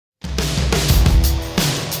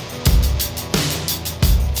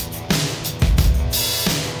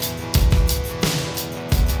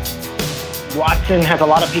Watson has a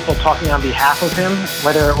lot of people talking on behalf of him,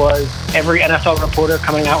 whether it was every NFL reporter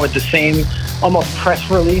coming out with the same almost press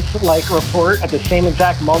release-like report at the same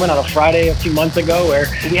exact moment on a Friday a few months ago where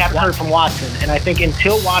we haven't heard from Watson. And I think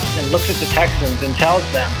until Watson looks at the Texans and tells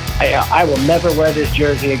them, I will never wear this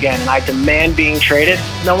jersey again and I demand being traded,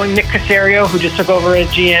 knowing Nick Caserio, who just took over as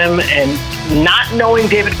GM, and not knowing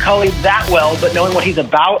David Culley that well, but knowing what he's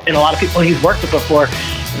about and a lot of people he's worked with before,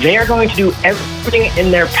 they are going to do everything in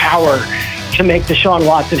their power to make Deshaun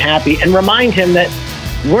Watson happy and remind him that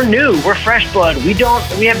we're new, we're fresh blood.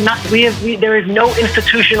 There is no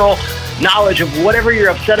institutional knowledge of whatever you're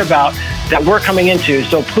upset about that we're coming into.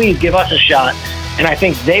 So please give us a shot. And I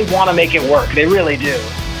think they want to make it work. They really do.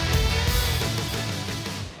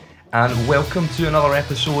 And welcome to another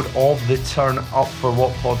episode of the Turn Up For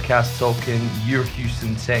What podcast, talking your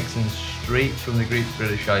Houston Texans straight from the Great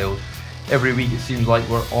British Isles. Every week it seems like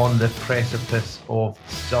we're on the precipice of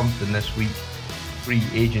something this week. Free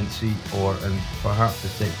agency or, and perhaps the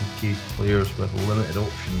Texans case, players with limited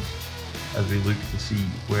options as we look to see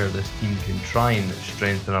where this team can try and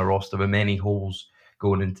strengthen our roster with many holes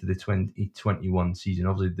going into the 2021 season.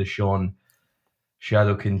 Obviously, Deshaun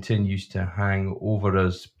shadow continues to hang over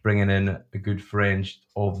us, bringing in a good friend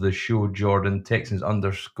of the show, Jordan, Texans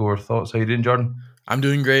 _ thoughts. How you doing, Jordan? I'm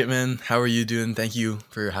doing great, man. How are you doing? Thank you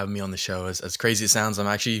for having me on the show. As crazy as it sounds, I'm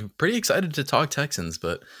actually pretty excited to talk Texans,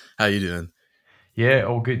 but how you doing? Yeah,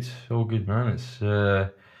 all good, man. It's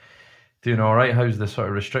doing all right. How's the sort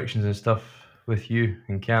of restrictions and stuff with you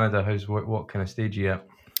in Canada? What kind of stage are you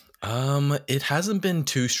at? It hasn't been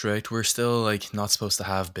too strict. We're still not supposed to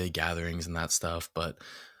have big gatherings and that stuff, but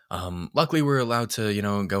luckily we're allowed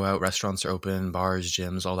to, go out. Restaurants are open, bars,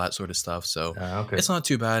 gyms, all that sort of stuff. So okay. It's not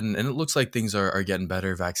too bad, and it looks like things are getting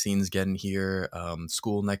better. Vaccines getting here.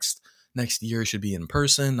 School next year should be in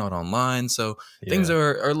person, not online. So things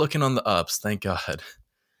are looking on the ups. Thank God.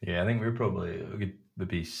 Yeah, I think we're probably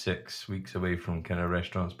maybe 6 weeks away from kind of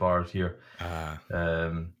restaurants, bars here.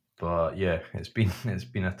 But yeah, it's been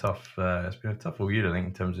a tough year, I think,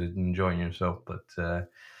 in terms of enjoying yourself. But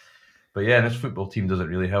yeah, and this football team doesn't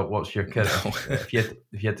really help. What's your kind of, if you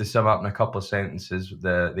had to sum up in a couple of sentences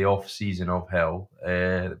the off season of hell?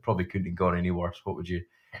 It probably couldn't have gone any worse. How would you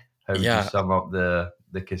sum up the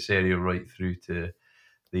Caserio right through to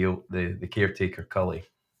the caretaker Culley?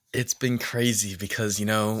 It's been crazy because,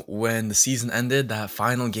 when the season ended, that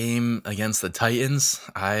final game against the Titans,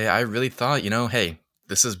 I really thought, hey,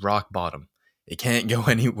 this is rock bottom. It can't go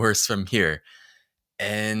any worse from here.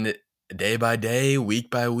 And day by day,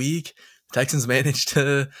 week by week, Texans managed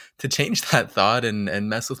to change that thought and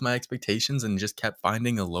mess with my expectations and just kept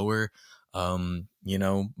finding a lower,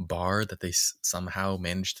 bar that they somehow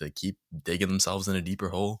managed to keep digging themselves in a deeper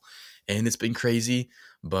hole. And it's been crazy,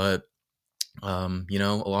 but a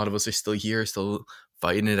lot of us are still here, still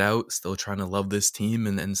fighting it out, still trying to love this team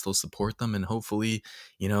and still support them. And hopefully,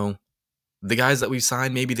 the guys that we've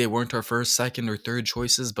signed, maybe they weren't our first, second, or third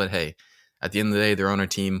choices, but hey, at the end of the day, they're on our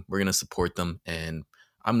team. We're going to support them, and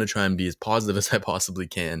I'm going to try and be as positive as I possibly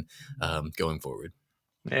can going forward.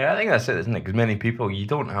 Yeah, I think that's it, isn't it? Because many people, you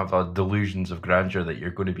don't have delusions of grandeur that you're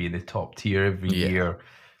going to be in the top tier every year.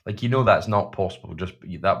 That's not possible.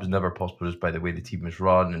 That was never possible just by the way the team was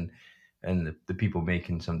run and the people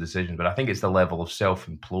making some decisions. But I think it's the level of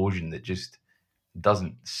self-implosion that just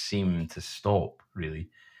doesn't seem to stop, really.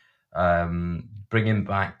 Bringing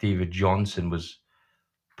back David Johnson was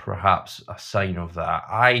perhaps a sign of that.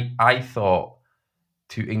 I thought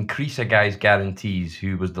to increase a guy's guarantees,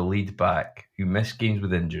 who was the lead back, who missed games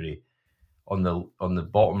with injury, on the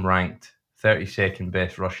bottom ranked 32nd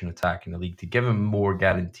best rushing attack in the league, to give him more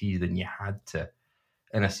guarantees than you had to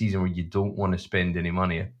in a season where you don't want to spend any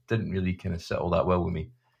money, it didn't really kind of sit all that well with me.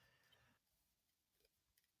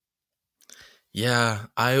 Yeah,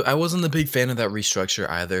 I wasn't a big fan of that restructure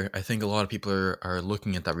either. I think a lot of people are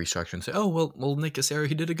looking at that restructure and say, oh, well, Nick Caserio,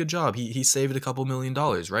 he did a good job. He saved a couple $1 million,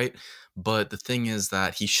 right? But the thing is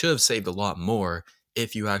that he should have saved a lot more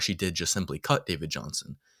if you actually did just simply cut David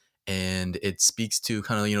Johnson. And it speaks to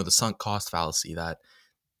kind of, the sunk cost fallacy that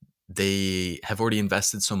they have already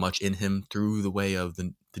invested so much in him through the way of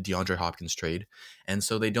the DeAndre Hopkins trade. And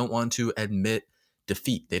so they don't want to admit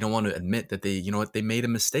defeat. They don't want to admit that they made a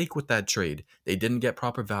mistake with that trade. They didn't get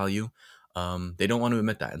proper value. They don't want to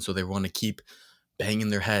admit that. And so they want to keep banging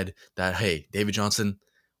their head that, hey, David Johnson,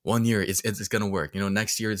 1 year it's going to work.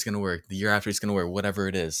 Next year it's going to work. The year after it's going to work, whatever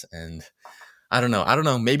it is. And I don't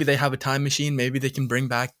know. Maybe they have a time machine. Maybe they can bring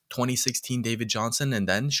back 2016 David Johnson, and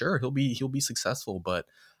then sure, he'll be successful. But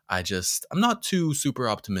I'm not too super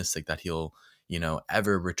optimistic that he'll,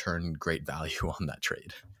 ever return great value on that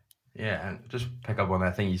trade. Yeah, and just pick up on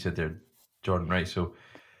that thing you said there. Jordan, right? So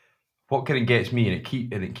what kind of gets me, and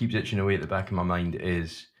it keeps itching away at the back of my mind,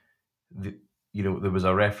 is there was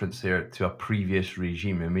a reference there to a previous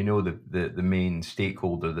regime, and we know the main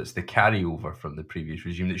stakeholder that's the carryover from the previous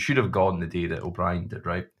regime that should have gone the day that O'Brien did,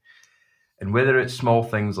 right? And whether it's small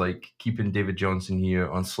things like keeping David Johnson here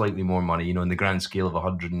on slightly more money, in the grand scale of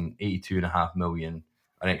 182.5 million,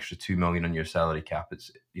 an extra 2 million on your salary cap,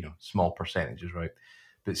 it's small percentages, right?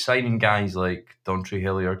 But signing guys like Dontre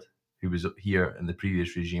Hilliard, who was here in the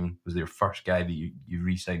previous regime, was their first guy that you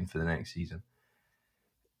re-signed for the next season.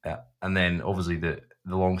 And then obviously the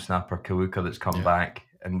long snapper Kawuka that's come back,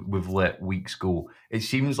 and we've let weeks go. It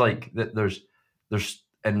seems like that there's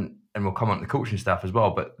and we'll come on to the coaching staff as well,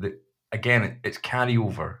 but again, it's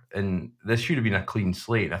carryover, and this should have been a clean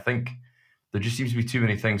slate. I think there just seems to be too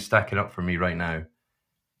many things stacking up for me right now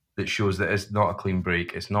that shows that it's not a clean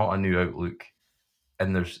break, it's not a new outlook,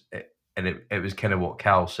 and it was kind of what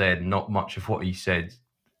Cal said. Not much of what he said,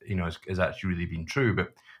 has actually really been true,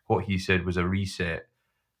 but what he said was a reset,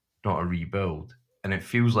 not a rebuild. And it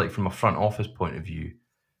feels like from a front office point of view,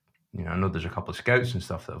 I know there's a couple of scouts and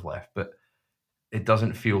stuff that have left, but it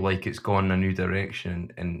doesn't feel like it's gone in a new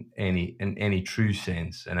direction in any true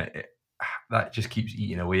sense. And that just keeps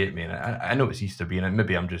eating away at me. And I know it's Easter being, and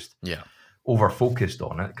maybe I'm just over focused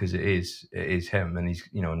on it, because it is him, and he's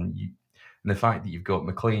and the fact that you've got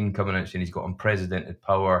McLean coming out saying he's got unprecedented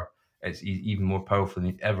power, he's even more powerful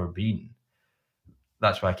than he's ever been.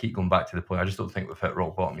 That's why I keep going back to the point. I just don't think we've hit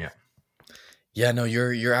rock bottom yet. Yeah, no,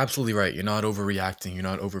 you're absolutely right. You're not overreacting. You're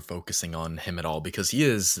not over-focusing on him at all, because he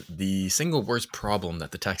is the single worst problem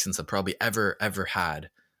that the Texans have probably ever had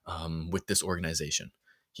with this organization.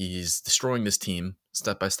 He's destroying this team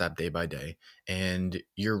step by step, day by day. And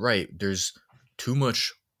you're right. There's too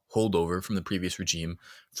much holdover from the previous regime,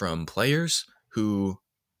 from players who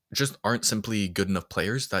just aren't simply good enough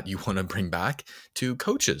players that you want to bring back, to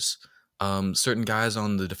coaches. Certain guys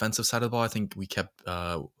on the defensive side of the ball, I think we kept,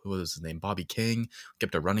 who was his name? Bobby King. We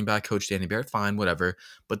kept our running back coach, Danny Barrett, fine, whatever.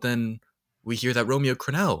 But then we hear that Romeo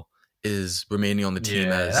Crennel is remaining on the team.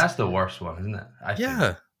 That's the worst one, isn't it? I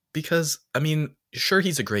think. Because, sure,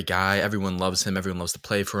 he's a great guy. Everyone loves him. Everyone loves to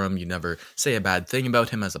play for him. You never say a bad thing about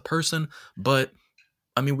him as a person. But,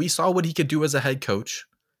 we saw what he could do as a head coach.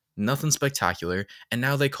 Nothing spectacular. And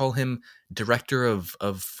now they call him director of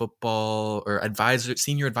football, or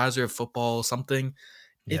senior advisor of football, something.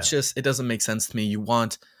 Yeah. It's just, it doesn't make sense to me.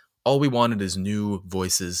 All we wanted is new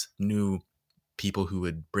voices, new people who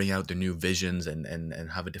would bring out their new visions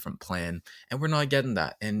and have a different plan. And we're not getting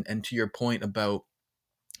that. And to your point about,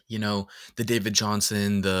 the David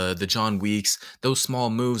Johnson, the John Weeks, those small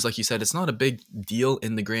moves, like you said, it's not a big deal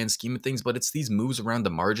in the grand scheme of things, but it's these moves around the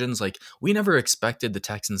margins. Like, we never expected the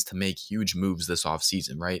Texans to make huge moves this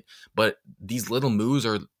offseason, right? But these little moves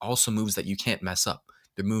are also moves that you can't mess up.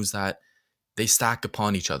 They're moves that they stack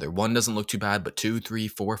upon each other. One doesn't look too bad, but 2, 3,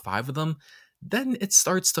 4, 5 of them, then it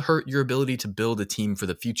starts to hurt your ability to build a team for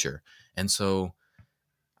the future. And so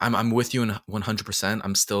I'm with you in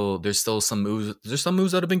 100%. There's still some moves. There's some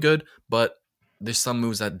moves that have been good, but there's some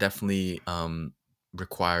moves that definitely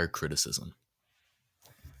require criticism.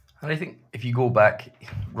 And I think if you go back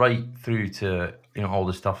right through to all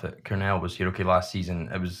the stuff that Crennel was here, last season,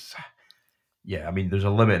 it was, there's a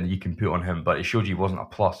limit that you can put on him, but it showed you he wasn't a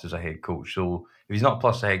plus as a head coach. So if he's not a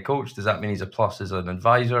plus as a head coach, does that mean he's a plus as an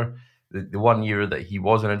advisor? The 1 year that he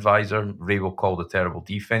was an advisor, Rabel called a terrible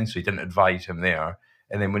defense, so he didn't advise him there.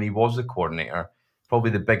 And then when he was the coordinator,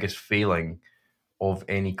 probably the biggest failing of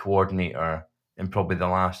any coordinator in probably the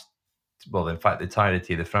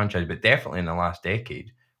entirety of the franchise, but definitely in the last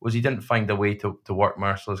decade, was he didn't find a way to work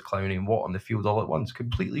Mercilus, Clowney, and Watt on the field all at once.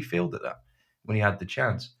 Completely failed at that when he had the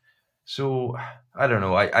chance. So, I don't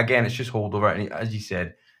know. Again, it's just holdover, and as you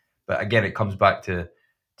said, but again, it comes back to,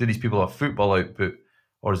 do these people have football output,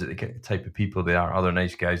 or is it the type of people they are? Other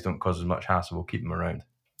nice guys don't cause as much hassle, we'll keep them around.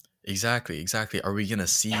 Exactly. Are we going to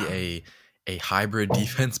see a hybrid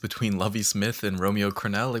defense between Lovie Smith and Romeo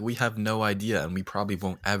Crennel? Like, we have no idea, and we probably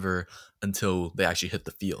won't ever until they actually hit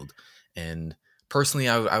the field. And personally,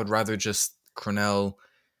 I would rather just Crennel,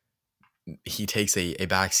 he takes a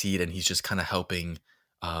backseat, and he's just kind of helping,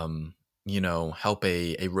 help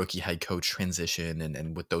a rookie head coach transition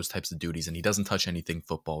and with those types of duties, and he doesn't touch anything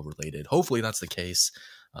football related. Hopefully that's the case,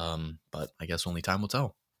 but I guess only time will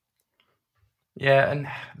tell. Yeah, and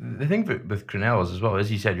the thing with Crennel is, as well, as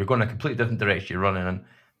you said, you're going a completely different direction. You're running in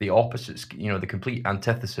the opposite, the complete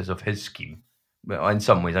antithesis of his scheme. But in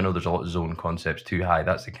some ways, I know there's a lot of zone concepts too high.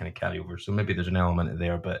 That's the kind of carryover. So maybe there's an element of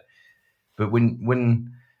there. But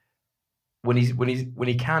when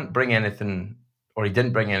he can't bring anything, or he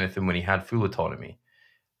didn't bring anything when he had full autonomy,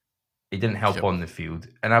 He didn't help on the field.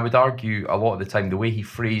 And I would argue a lot of the time, the way he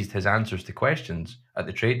phrased his answers to questions at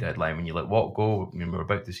the trade deadline, when you let what go, I mean, we're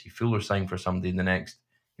about to see Fuller sign for somebody in the next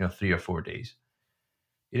 3 or 4 days.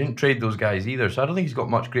 He didn't trade those guys either. So I don't think he's got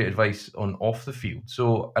much great advice on off the field.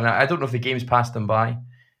 So, and I don't know if the game's passed him by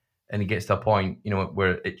and he gets to a point,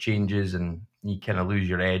 where it changes and you kind of lose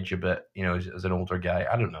your edge a bit, as an older guy.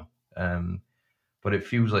 I don't know. But it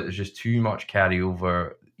feels like there's just too much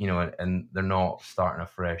carryover, and they're not starting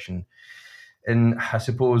afresh. And I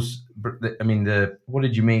suppose, what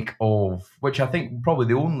did you make of, which I think probably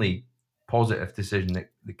the only positive decision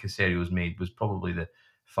that the Caserio's made was probably the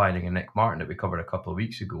firing of Nick Martin that we covered a couple of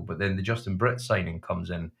weeks ago. But then the Justin Britt signing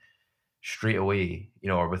comes in straight away,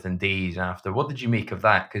 or within days after. What did you make of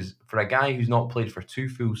that? Because for a guy who's not played for 2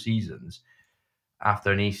 full seasons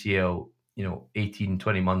after an ACL, 18,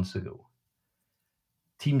 20 months ago,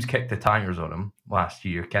 teams kicked the tires on him last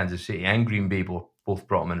year. Kansas City and Green Bay both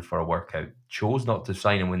brought him in for a workout, chose not to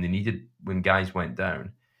sign him when guys went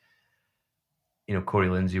down. Corey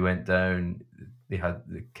Lindsey went down. They had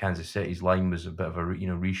the Kansas City's line was a bit of a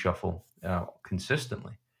reshuffle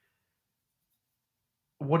consistently.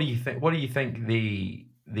 What do you think? What do you think they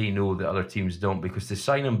know that other teams don't? Because to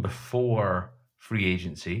sign him before free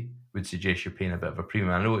agency would suggest you're paying a bit of a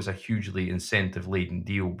premium. I know it's a hugely incentive laden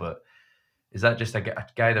deal, but is that just a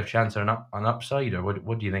guy their chance or an upside, or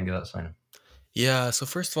what do you think of that signing? Yeah, so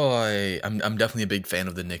first of all, I'm definitely a big fan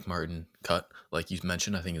of the Nick Martin cut. Like you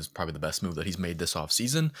mentioned, I think it's probably the best move that he's made this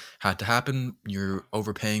offseason. Had to happen. You're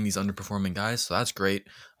overpaying these underperforming guys, so that's great.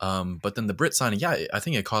 But then the Britt signing, yeah, I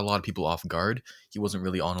think it caught a lot of people off guard. He wasn't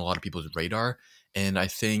really on a lot of people's radar, and I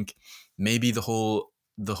think maybe the whole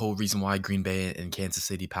reason why Green Bay and Kansas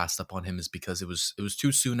City passed up on him is because it was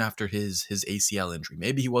too soon after his ACL injury.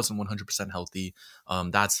 Maybe he wasn't 100% healthy.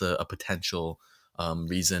 That's a potential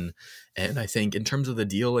reason. And I think in terms of the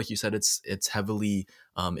deal, like you said, it's heavily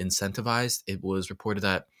incentivized. It was reported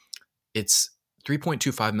that it's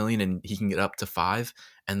 $3.25 million and he can get up to $5 million.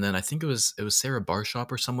 And then I think it was Sarah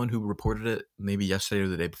Barshop or someone who reported it maybe yesterday or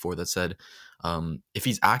the day before that said if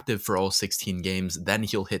he's active for all 16 games, then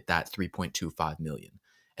he'll hit that $3.25 million.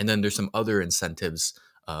 And then there's some other incentives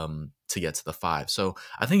to get to the $5 million. So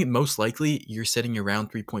I think most likely you're sitting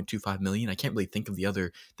around $3.25 million. I can't really think of the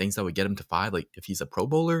other things that would get him to $5 million. Like if he's a Pro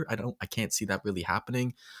Bowler, I can't see that really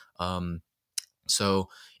happening. So,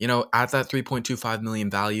 at that $3.25 million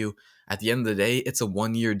value, at the end of the day, it's a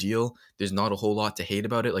 1-year deal. There's not a whole lot to hate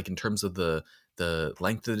about it. Like in terms of the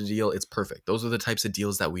length of the deal, it's perfect. Those are the types of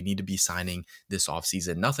deals that we need to be signing this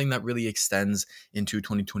offseason. Nothing that really extends into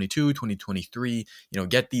 2022, 2023.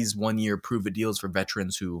 Get these 1-year prove-it deals for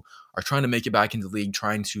veterans who are trying to make it back into the league,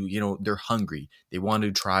 trying to, they're hungry. They want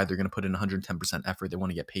to try. They're going to put in 110% effort. They want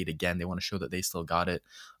to get paid again. They want to show that they still got it.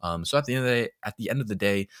 So at the end of the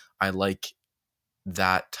day, I like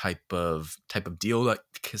that type of deal that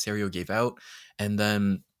Caserio gave out. And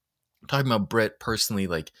then talking about Britt personally,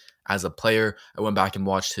 like as a player, I went back and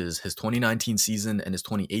watched his 2019 season and his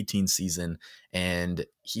 2018 season, and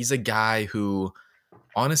he's a guy who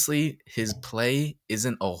honestly his play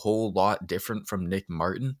isn't a whole lot different from Nick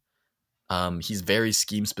Martin. He's very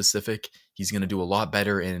scheme specific. He's going to do a lot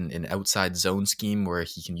better in an outside zone scheme where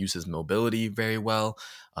he can use his mobility very well.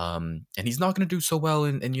 And he's not going to do so well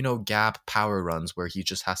in gap power runs where he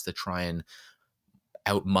just has to try and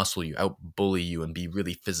out-muscle you, out-bully you, and be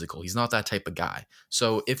really physical. He's not that type of guy.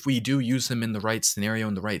 So if we do use him in the right scenario,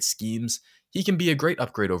 in the right schemes, he can be a great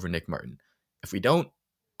upgrade over Nick Martin. If we don't,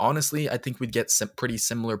 honestly, I think we'd get some pretty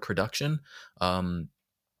similar production. And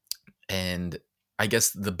I guess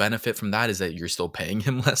the benefit from that is that you're still paying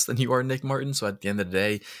him less than you are Nick Martin. So at the end of the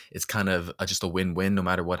day, it's kind of just a win-win no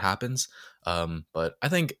matter what happens. But I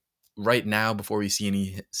think right now, before we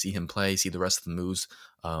see him play, see the rest of the moves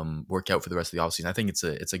work out for the rest of the offseason, I think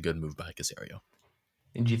it's a good move by Caserio.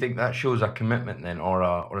 And do you think that shows a commitment then,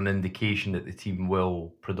 or an indication that the team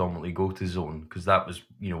will predominantly go to zone? Because that was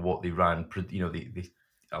what they ran. They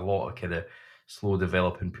a lot of kind of slow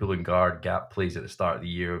developing pulling guard gap plays at the start of the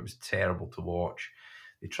year. It was terrible to watch.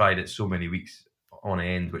 They tried it so many weeks on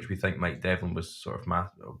end, which we think Mike Devlin was sort of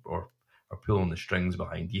or pulling the strings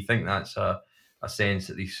behind. Do you think that's a sense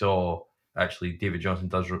that they saw actually David Johnson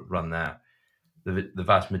does run that? The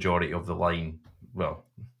vast majority of the line, well,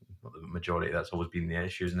 not the majority, that's always been the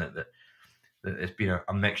issue, isn't it? That it's been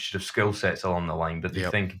a mixture of skill sets along the line, but they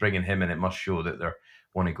think bringing him in, it must show that they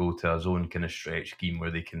want to go to a zone kind of stretch scheme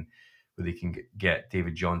where they can get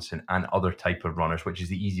David Johnson and other type of runners, which is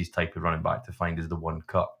the easiest type of running back to find, is the one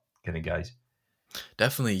cut kind of guys.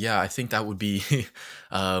 Definitely, yeah. I think that would be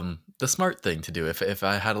the smart thing to do. If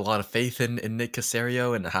I had a lot of faith in Nick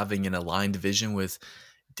Caserio and having an aligned vision with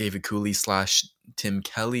David Cooley / Tim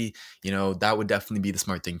Kelly, that would definitely be the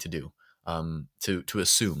smart thing to do. To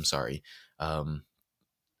assume, sorry.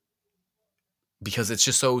 Because it's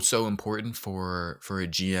just so important for a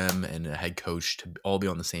GM and a head coach to all be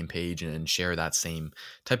on the same page and share that same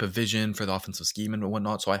type of vision for the offensive scheme and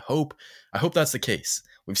whatnot. So I hope that's the case.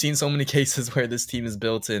 We've seen so many cases where this team is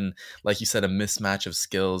built in, like you said, a mismatch of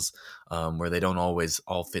skills, where they don't always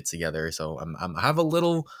all fit together. So I have a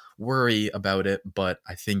little worry about it, but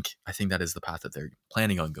I think that is the path that they're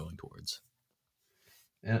planning on going towards.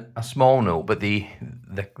 A small note, but the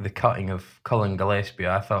cutting of Cullen Gillespie,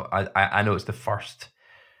 I know it's the first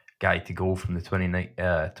guy to go from the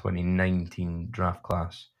 2019 draft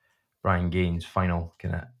class. Brian Gaines' final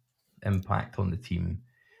kind of impact on the team.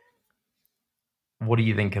 What do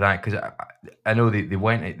you think of that? Because I know they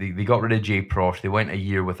got rid of Jay Prosh. They went a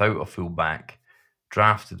year without a fullback,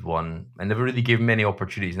 drafted one, and never really gave him many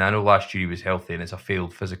opportunities. And I know last year he was healthy, and it's a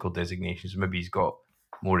failed physical designation, so maybe he's got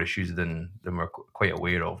more issues than we're quite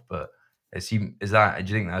aware of. But do you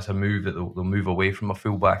think that's a move that they'll move away from a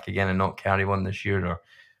fullback again and not carry one this year, or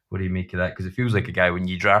what do you make of that? Because it feels like a guy, when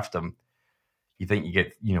you draft him, you think you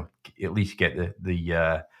get, at least get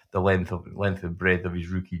the length and breadth of his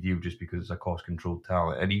rookie deal, just because it's a cost controlled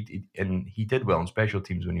talent, and he did well on special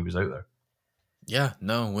teams when he was out there. Yeah,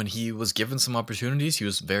 no, when he was given some opportunities, he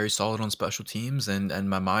was very solid on special teams, and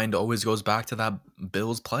my mind always goes back to that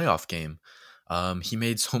Bills playoff game. He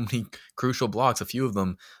made so many crucial blocks, a few of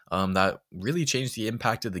them, that really changed the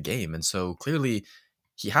impact of the game. And so clearly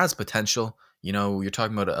he has potential. You're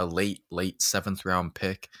talking about a late 7th round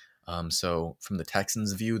pick. So from the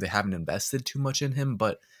Texans' view, they haven't invested too much in him.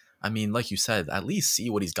 But I mean, like you said, at least see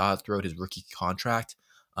what he's got throughout his rookie contract.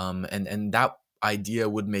 And that idea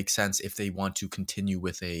would make sense if they want to continue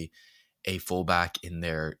with a fullback in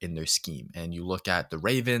their scheme. And you look at the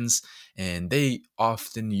Ravens, and they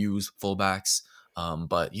often use fullbacks,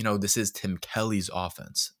 but this is Tim Kelly's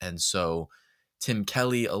offense, and so Tim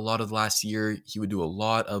Kelly, a lot of last year, he would do a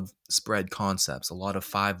lot of spread concepts, a lot of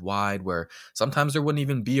 5 wide, where sometimes there wouldn't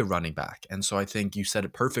even be a running back. And so I think you said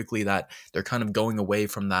it perfectly that they're kind of going away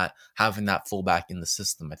from that, having that fullback in the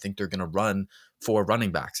system. I think they're going to run 4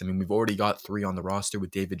 running backs. I mean, we've already got 3 on the roster with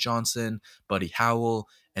David Johnson, Buddy Howell,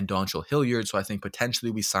 and Dontrell Hilliard. So I think potentially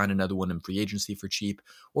we sign another one in free agency for cheap,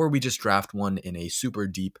 or we just draft one in a super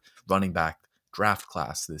deep running back draft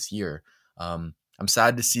class this year. I'm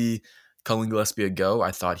sad to see Cullen Gillespie go.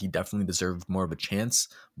 I thought he definitely deserved more of a chance,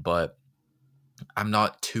 but I'm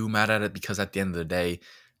not too mad at it, because at the end of the day,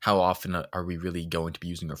 how often are we really going to be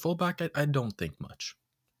using our fullback? I don't think much.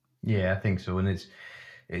 Yeah, I think so. And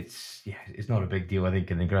it's not a big deal, I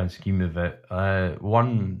think, in the grand scheme of it.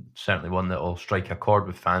 Certainly one that will strike a chord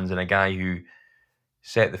with fans, and a guy who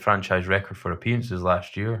set the franchise record for appearances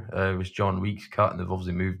last year was John Weeks cut, and they've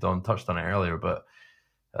obviously moved on, touched on it earlier, but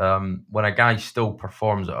when a guy still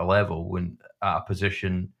performs at a level, when at a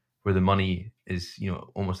position where the money is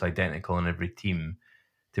almost identical in every team,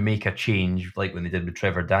 to make a change like when they did with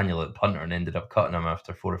Trevor Daniel at punter and ended up cutting him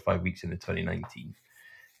after 4 or 5 weeks in the 2019,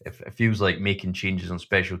 it feels like making changes on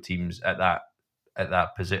special teams at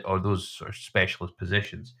that position, or those sort of specialist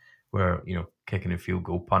positions where kicking a field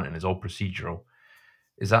goal, punting is all procedural.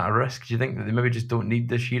 Is that a risk? Do you think that they maybe just don't need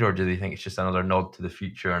this year, or do they think it's just another nod to the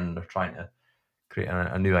future and they're trying to create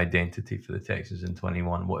a new identity for the Texans in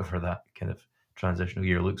 21, whatever that kind of transitional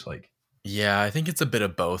year looks like? Yeah, I think it's a bit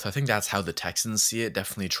of both. I think that's how the Texans see it,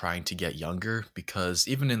 definitely trying to get younger, because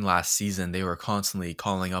even in last season, they were constantly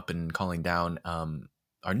calling up and calling down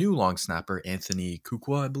our new long snapper, Anthony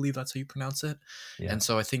Kukwa, I believe that's how you pronounce it. Yeah. And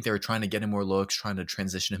so I think they were trying to get him more looks, trying to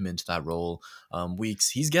transition him into that role.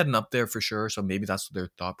 Weeks, he's getting up there for sure, so maybe that's their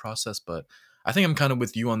thought process. But I think I'm kind of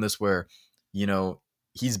with you on this, where,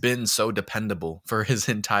 he's been so dependable for his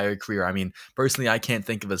entire career. I mean, personally, I can't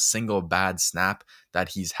think of a single bad snap that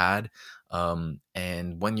he's had.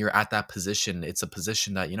 And when you're at that position, it's a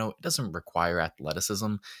position that, it doesn't require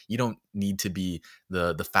athleticism. You don't need to be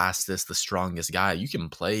the fastest, the strongest guy. You can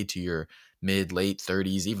play to your late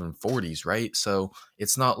 30s, even 40s, right? So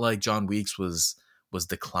it's not like John Weeks was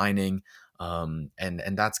declining.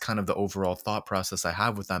 And that's kind of the overall thought process I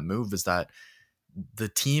have with that move, is that the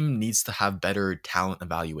team needs to have better talent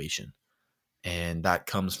evaluation. And that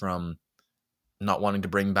comes from not wanting to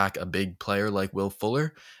bring back a big player like Will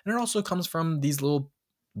Fuller. And it also comes from these little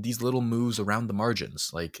moves around the margins.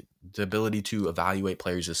 Like, the ability to evaluate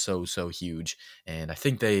players is so huge. And I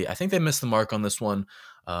think they missed the mark on this one.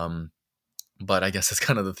 But I guess it's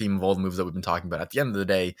kind of the theme of all the moves that we've been talking about. At the end of the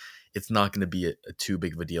day, it's not going to be a too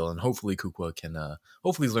big of a deal. And hopefully Kukwa can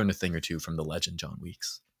hopefully learn a thing or two from the legend John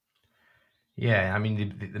Weeks. Yeah, I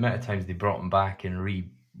mean, the amount of times they brought him back and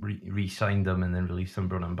re-signed him and then released him,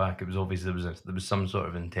 brought him back. It was obvious there was some sort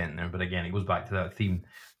of intent there. But again, it goes back to that theme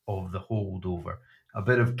of the holdover. A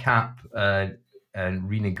bit of cap and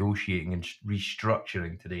renegotiating and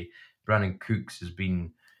restructuring today. Brandon Cooks has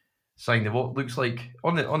been signed. What looks like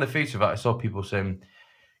on the face of it, I saw people saying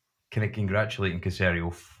kind of congratulating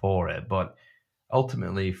Caserio for it, but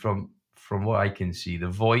ultimately, from what I can see, they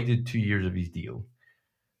voided 2 years of his deal,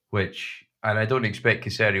 which, and I don't expect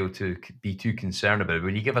Caserio to be too concerned about it.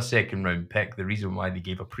 When you give a second round pick, the reason why they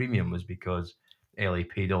gave a premium was because LA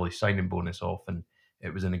paid all his signing bonus off, and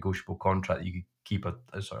it was a negotiable contract. You could keep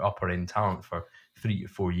a sort of upper end talent for 3 to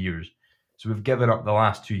 4 years. So we've given up the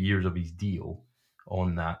last 2 years of his deal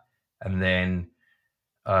on that, and then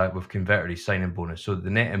we've converted his signing bonus. So the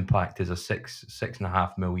net impact is a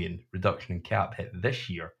 6.5 million reduction in cap hit this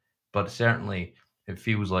year. But certainly it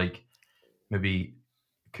feels like maybe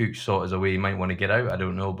Cooks saw it as a way he might want to get out. I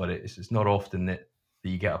don't know, but it's not often that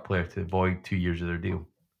you get a player to void 2 years of their deal.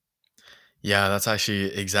 Yeah, that's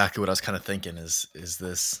actually exactly what I was kind of thinking. Is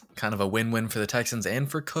this kind of a win-win for the Texans and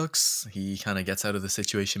for Cooks? He kind of gets out of the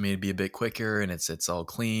situation maybe a bit quicker, and it's all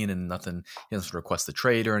clean and nothing. He doesn't request the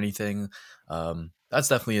trade or anything. That's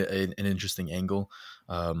definitely an interesting angle.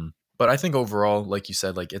 But I think overall, like you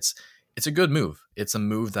said, like it's a good move. It's a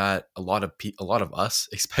move that a lot of us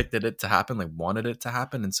expected it to happen, like wanted it to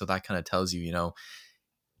happen, and so that kind of tells you,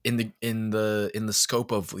 in the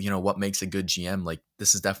scope of what makes a good GM, like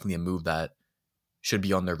this is definitely a move that should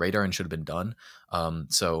be on their radar and should have been done.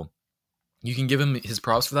 So you can give him his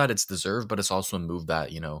props for that. It's deserved, but it's also a move that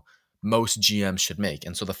most GMs should make.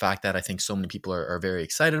 And so the fact that I think so many people are very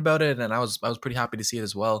excited about it, and I was pretty happy to see it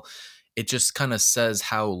as well. It just kind of says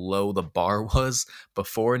how low the bar was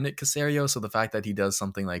before Nick Caserio. So the fact that he does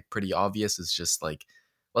something like pretty obvious is just like,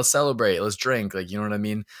 let's celebrate, let's drink, like, you know what I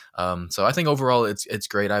mean? So I think overall it's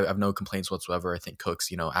great. I have no complaints whatsoever. I think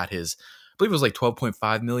Cooks, at his, I believe it was like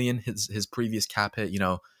 12.5 million, his previous cap hit,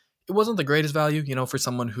 it wasn't the greatest value, for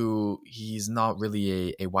someone who he's not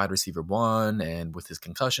really a wide receiver one, and with his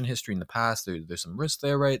concussion history in the past, there's some risk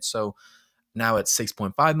there, right? So now at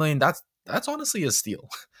 6.5 million, that's honestly a steal.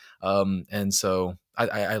 And so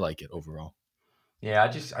I like it overall. Yeah, I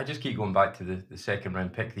just keep going back to the second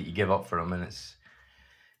round pick that you give up for him, and it's,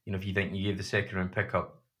 if you think you gave the second round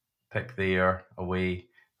pick there away,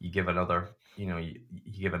 you give another, you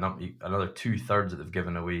give another 2/3 that they've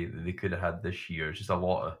given away that they could have had this year. It's just a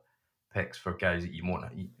lot of picks for guys that you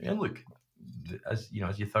want. And look, as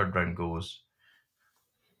your third round goes,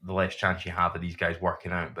 the less chance you have of these guys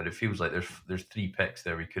working out. But it feels like there's 3 picks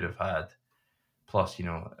there we could have had. Plus,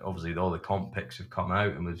 obviously all the comp picks have come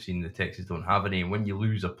out, and we've seen the Texans don't have any. And when you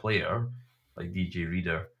lose a player like DJ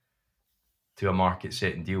Reader to a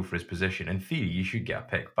market-setting deal for his position, in theory, you should get a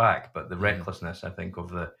pick back. But the recklessness, I think, of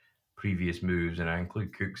the previous moves, and I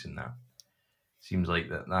include Cooks in that, seems like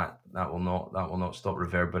that will not stop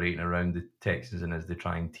reverberating around the Texans, and as they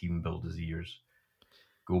try and team build as the years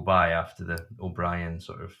go by after the O'Brien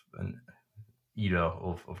sort of era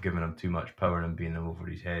of giving him too much power and being over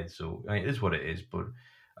his head. So it is what it is. But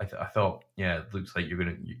I thought, it looks like you're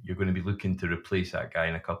gonna be looking to replace that guy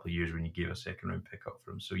in a couple of years when you gave a second round pick up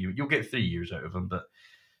for him. So you'll get 3 years out of him. But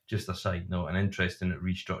just a side note, an interesting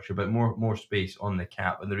restructure, but more space on the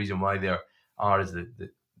cap. And the reason why there is the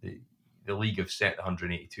league have set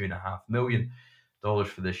 $182.5 million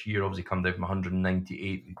for this year, obviously come down from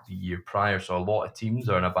 198 the year prior. So a lot of teams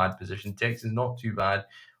are in a bad position. Texans not too bad.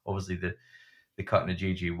 Obviously the cutting of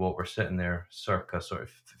JJ Watt, we're sitting there circa sort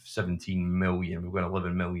of 17 million. We've got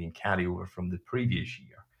 11 million carryover from the previous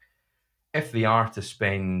year. If they are to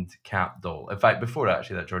spend cap doll, in fact, before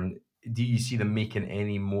actually that, Jordan, do you see them making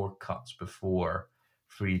any more cuts before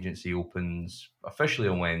free agency opens officially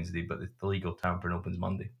on Wednesday, but the legal tampering opens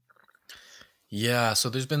Monday? Yeah, so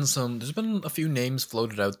there's been a few names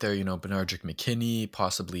floated out there, Benardrick McKinney,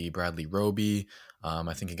 possibly Bradley Roby.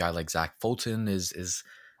 I think a guy like Zach Fulton is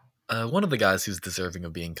one of the guys who's deserving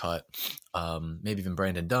of being cut. Maybe even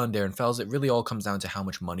Brandon Dunn, Darren Fells. It really all comes down to how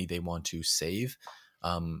much money they want to save.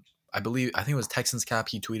 I think it was Texans cap.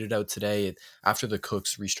 He tweeted out today after the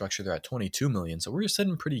Cooks restructure, they're at 22 million. So we're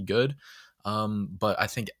sitting pretty good. But I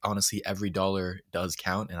think honestly, every dollar does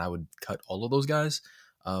count, and I would cut all of those guys.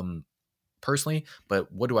 Personally,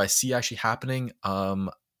 but what do I see actually happening? I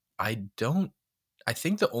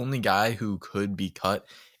think the only guy who could be cut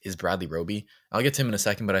is Bradley Roby. I'll get to him in a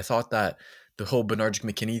second, but I thought that the whole Benardrick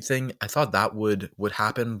McKinney thing, I thought that would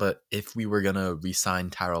happen, but if we were going to re-sign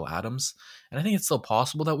Tyrell Adams, and I think it's still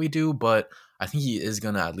possible that we do, but I think he is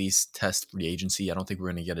going to at least test free agency. I don't think we're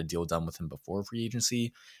going to get a deal done with him before free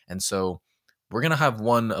agency. And so we're going to have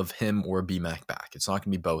one of him or BMAC back. It's not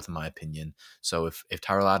going to be both, in my opinion. So if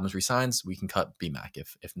Tyrell Adams resigns, we can cut BMAC.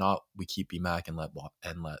 If not, we keep BMAC and let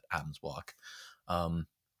Adams walk. And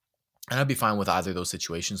I'd be fine with either of those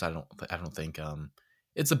situations. I don't think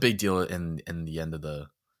it's a big deal in the end of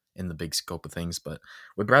in the big scope of things. But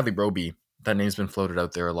with Bradley Roby, that name's been floated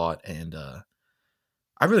out there a lot, and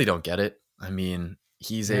I really don't get it. I mean,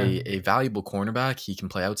 he's a valuable cornerback. He can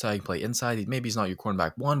play outside, he can play inside. Maybe he's not your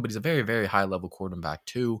cornerback 1, but he's a very, very high level cornerback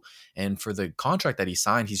 2. And for the contract that he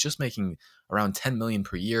signed, he's just making around $10 million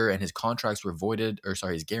per year, and his contracts were voided,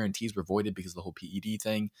 his guarantees were voided because of the whole PED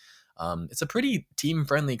thing. It's a pretty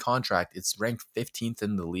team-friendly contract. It's ranked 15th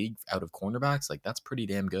in the league out of cornerbacks. Like, that's pretty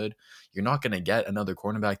damn good. You're not going to get another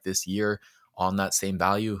cornerback this year on that same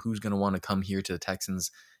value. Who's going to want to come here to the Texans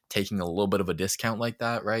taking a little bit of a discount like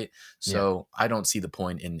that, right? So I don't see the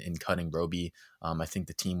point in cutting Roby. I think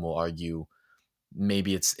the team will argue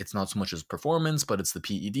maybe it's not so much his performance, but it's the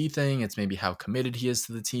PED thing. It's maybe how committed he is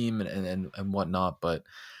to the team and whatnot. But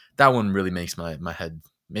that one really makes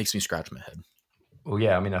makes me scratch my head. Well,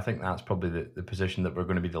 yeah, I mean, I think that's probably the position that we're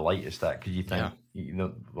going to be the lightest at, because you think,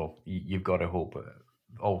 you've got to hope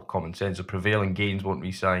all common sense. The prevailing Gaines won't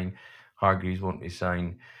resign, Hargreaves won't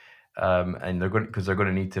resign, and they're going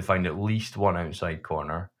to need to find at least one outside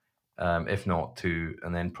corner, if not two,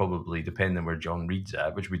 and then probably, depending on where John Reed's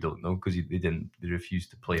at, which we don't know because they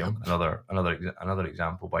refused to play him. Another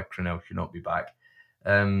example by Crennel should not be back.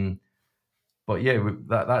 But yeah,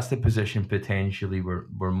 that's the position potentially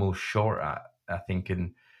we're most short at, I think,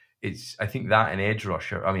 and I think that an edge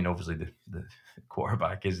rusher. I mean, obviously the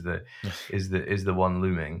quarterback is the one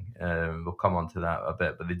looming. We'll come on to that a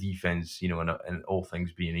bit, but the defense, and all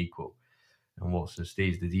things being equal, and Watson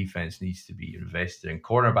stays, the defense needs to be invested in.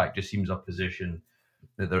 Cornerback just seems a position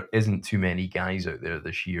that there isn't too many guys out there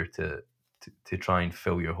this year to try and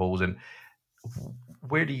fill your holes in.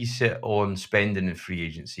 Where do you sit on spending in free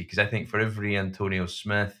agency? Because I think for every Antonio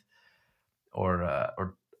Smith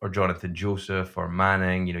or Jonathan Joseph or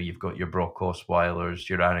Manning, you've got your Brock Osweilers,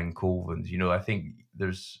 your Aaron Colvins. I think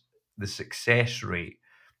there's the success rate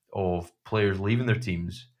of players leaving their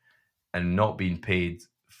teams and not being paid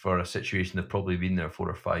for a situation they've probably been there 4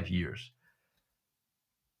 or 5 years.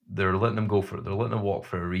 They're letting them go they're letting them walk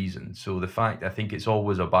for a reason. So I think it's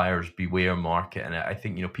always a buyer's beware market. And I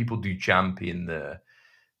think, people do champion the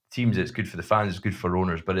teams. It's good for the fans, it's good for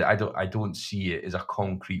owners, but I don't see it as a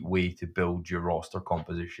concrete way to build your roster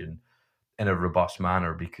composition in a robust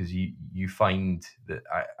manner, because you find that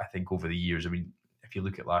I think over the years, I mean, if you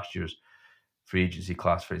look at last year's free agency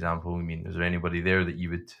class, for example, I mean, is there anybody there that you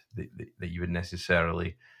would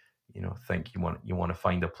necessarily think you want to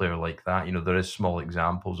find a player like that? There is small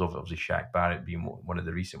examples of, obviously, Shaq Barrett being one of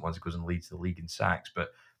the recent ones that goes and leads the league in sacks, but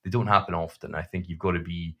they don't happen often. I think you've got to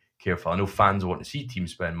be careful. I know fans want to see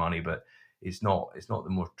teams spend money, but it's not the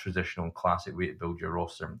more traditional and classic way to build your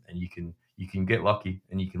roster. And you can get lucky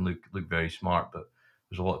and you can look very smart, but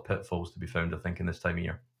there's a lot of pitfalls to be found, I think, in this time of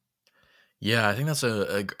year. Yeah, I think that's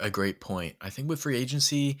a great point. I think with free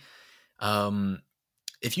agency,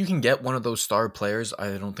 if you can get one of those star players,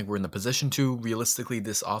 I don't think we're in the position to realistically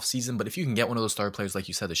this offseason, but if you can get one of those star players, like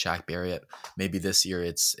you said, the Shaq Barrett, maybe this year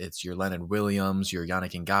it's your Leonard Williams, your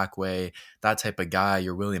Yannick Ngakoue, that type of guy,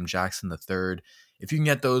 your William Jackson III. If you can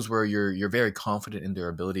get those where you're very confident in their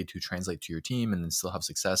ability to translate to your team and then still have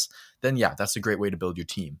success, then yeah, that's a great way to build your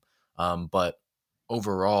team. But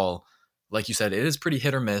overall, like you said, it is pretty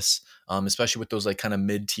hit or miss, especially with those like kind of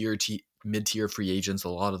mid-tier free agents. A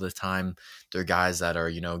lot of the time they're guys that are,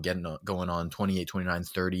 going on 28, 29,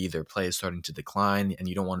 30. Their play is starting to decline, and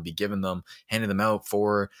you don't want to be handing them out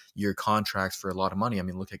for your contracts for a lot of money. I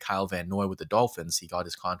mean, look at Kyle Van Noy with the Dolphins. He got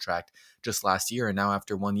his contract just last year, and now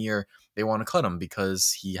after 1 year, they want to cut him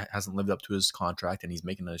because he hasn't lived up to his contract and he's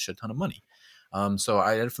making a shit ton of money. So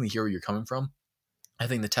I definitely hear where you're coming from. I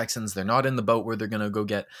think the Texans, they're not in the boat where they're going to go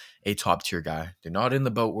get a top tier guy. They're not in the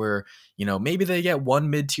boat where, maybe they get one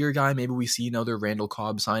mid tier guy. Maybe we see another Randall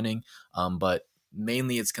Cobb signing. But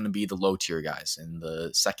mainly it's going to be the low tier guys in the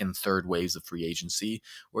second, third waves of free agency,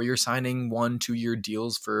 where you're signing 1-2 year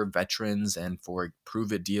deals for veterans and for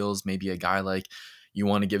prove it deals. Maybe a guy like you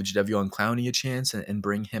want to give Jadeveon Clowney a chance and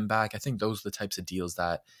bring him back. I think those are the types of deals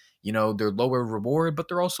that, they're lower reward, but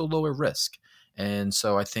they're also lower risk. And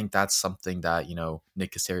so I think that's something that,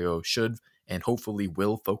 Nick Caserio should and hopefully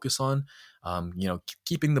will focus on,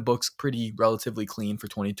 keeping the books pretty relatively clean for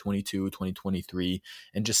 2022, 2023,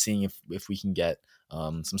 and just seeing if we can get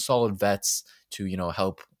some solid vets to,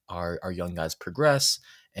 help our young guys progress.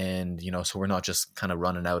 And, so we're not just kind of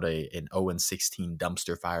running out an 0-16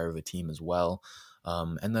 dumpster fire of a team as well.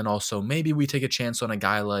 And then also maybe we take a chance on a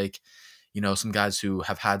guy like, some guys who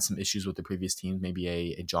have had some issues with the previous teams, maybe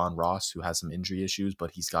a John Ross who has some injury issues,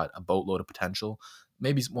 but he's got a boatload of potential.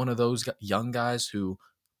 Maybe one of those young guys who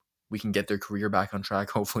we can get their career back on track.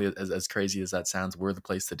 Hopefully, as crazy as that sounds, we're the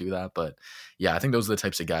place to do that. But yeah, I think those are the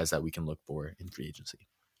types of guys that we can look for in free agency.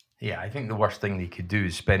 Yeah, I think the worst thing they could do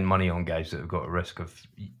is spend money on guys that have got a risk of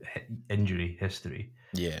injury history.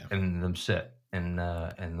 Yeah, and them sit and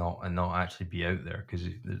not actually be out there, because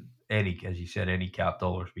as you said, any cap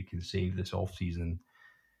dollars we can save this off season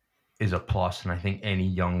is a plus. And I think any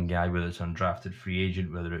young guy, whether it's undrafted free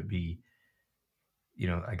agent, whether it be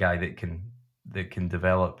a guy that can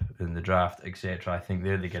develop in the draft, etc., I think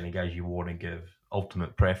they're the kind of guys you want to give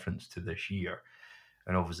ultimate preference to this year.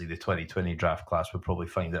 And obviously the 2020 draft class will probably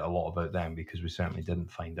find out a lot about them, because we certainly didn't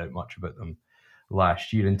find out much about them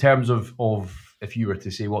last year. In terms of if you were to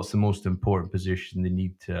say what's the most important position they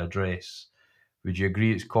need to address, would you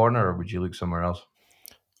agree it's corner, or would you look somewhere else?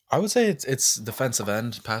 I would say it's defensive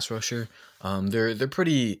end, pass rusher. They're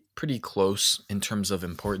pretty close in terms of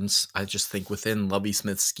importance. I just think within Lovie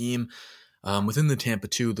Smith's scheme, within the Tampa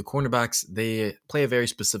 2, the cornerbacks, they play a very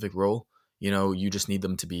specific role. You just need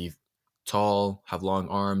them to be tall, have long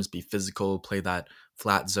arms, be physical, play that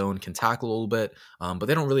flat zone, can tackle a little bit, but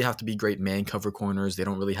they don't really have to be great man cover corners. They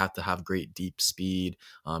don't really have to have great deep speed.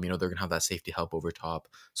 They're going to have that safety help over top.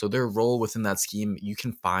 So their role within that scheme, you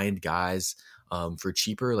can find guys for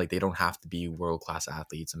cheaper. Like, they don't have to be world-class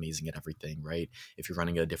athletes, amazing at everything, right? If you're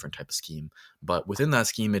running a different type of scheme. But within that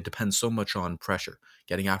scheme, it depends so much on pressure,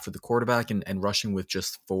 getting after the quarterback and rushing with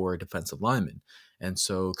just 4 defensive linemen. And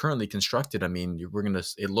so currently constructed, I mean,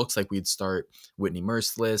 it looks like we'd start Whitney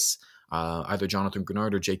Merciless, either Jonathan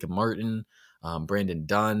Grenard or Jacob Martin, Brandon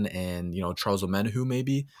Dunn, and, Charles Omenihu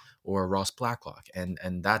maybe, or Ross Blacklock. And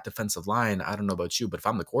that defensive line, I don't know about you, but if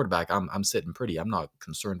I'm the quarterback, I'm sitting pretty. I'm not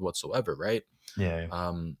concerned whatsoever, right?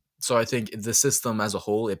 Yeah. So I think the system as a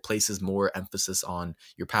whole, it places more emphasis on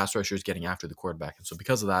your pass rushers getting after the quarterback. And so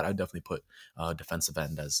because of that, I'd definitely put defensive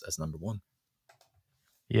end as number one.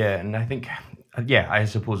 Yeah, and I think, I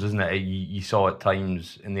suppose, isn't it? You saw at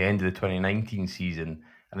times in the end of the 2019 season,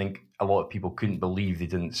 I think a lot of people couldn't believe they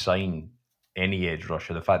didn't sign any edge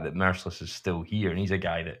rusher. The fact that Merciless is still here, and he's a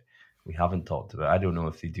guy that we haven't talked about. I don't know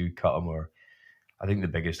if they do cut him, or I think the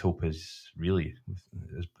biggest hope is really,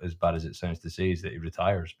 as bad as it sounds to say, is that he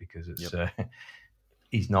retires, because it's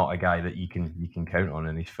he's not a guy that you can count on,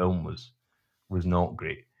 and his film was not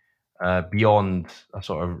great. Beyond a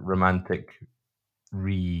sort of romantic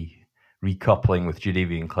recoupling with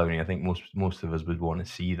Jadeveon Clowney, I think most of us would want to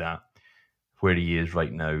see that. Where he is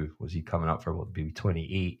right now, was he coming up for maybe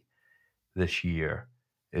 28 this year?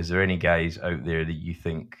 Is there any guys out there that you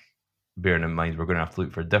think, bearing in mind we're going to have to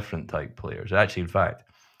look for different type players? Actually, in fact,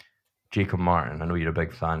 Jacob Martin, I know you're a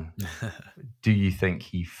big fan. Do you think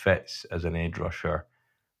he fits as an edge rusher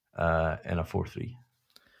in a 4-3?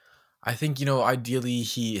 I think, ideally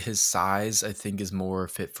his size, I think, is more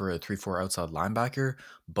fit for a 3-4 outside linebacker.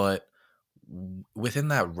 But within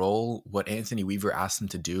that role, what Anthony Weaver asked him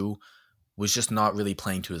to do was just not really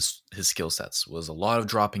playing to his skill sets. Was a lot of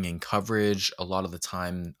dropping in coverage. A lot of the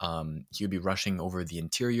time, he would be rushing over the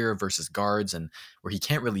interior versus guards, and where he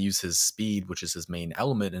can't really use his speed, which is his main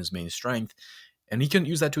element and his main strength. And he couldn't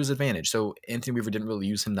use that to his advantage. So Anthony Weaver didn't really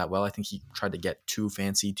use him that well. I think he tried to get too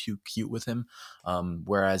fancy, too cute with him.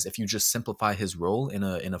 Whereas if you just simplify his role in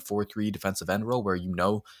a 4-3 defensive end role, where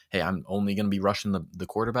hey, I'm only going to be rushing the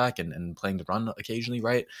quarterback and playing the run occasionally,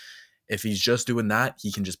 right? If he's just doing that,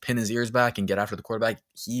 he can just pin his ears back and get after the quarterback.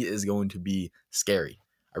 He is going to be scary.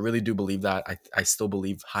 I really do believe that. I still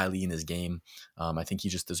believe highly in his game. I think he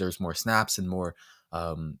just deserves more snaps and more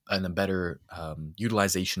and a better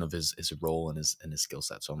utilization of his role and his skill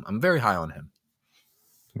set. So I'm very high on him.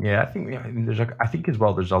 Yeah, I think I think as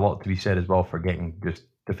well, there's a lot to be said as well for getting just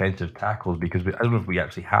defensive tackles, because I don't know if we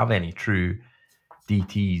actually have any true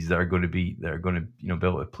DTs that are going to be be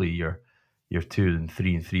able to play your 2 and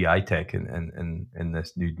 3 and 3 eye tech in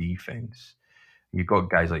this new defense. You've got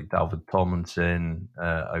guys like Dalvin Tomlinson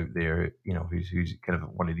out there, who's kind of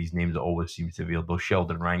one of these names that always seems to be available.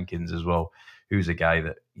 Sheldon Rankins as well, who's a guy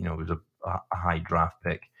that was a high draft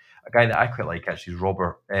pick. A guy that I quite like actually is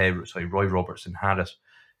Roy Robertson Harris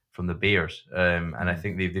from the Bears, and I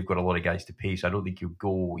think they've got a lot of guys to pay. So I don't think he'll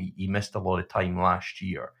go. He missed a lot of time last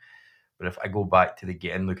year. But if I go back to the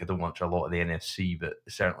get-in look, I don't watch a lot of the NFC, but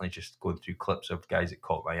certainly just going through clips of guys that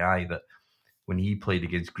caught my eye, that when he played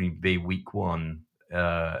against Green Bay week 1,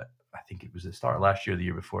 I think it was the start of last year, the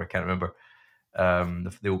year before, I can't remember,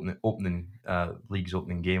 the opening league's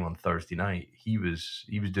opening game on Thursday night, he was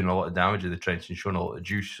doing a lot of damage in the trench and showing a lot of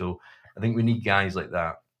juice. So I think we need guys like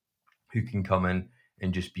that who can come in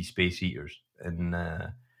and just be space eaters and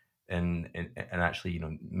actually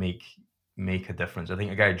make a difference. I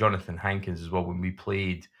think a guy Jonathan Hankins as well, when we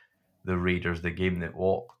played the Raiders, the game that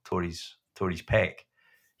walked Tory's pec,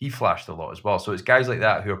 he flashed a lot as well. So it's guys like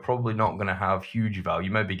that who are probably not going to have huge value.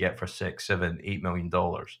 You maybe get for $6, $7, $8 million.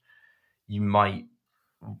 You might.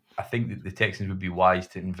 I think that the Texans would be wise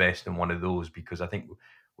to invest in one of those, because I think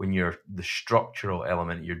when the structural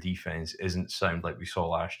element of your defense isn't sound like we saw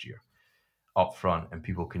last year up front, and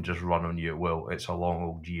people can just run on you at will, it's a long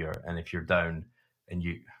old year. And if you're down, and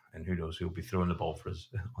who knows who'll be throwing the ball for us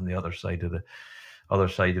on the other side of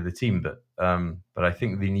the team. But I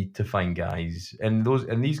think they need to find guys, and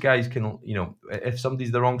these guys can, if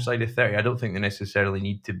somebody's the wrong side of 30, I don't think they necessarily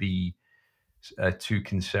need to be too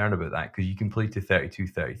concerned about that, because you can play to 32,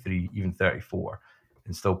 33, even 34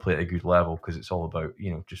 and still play at a good level, because it's all about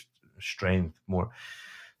just strength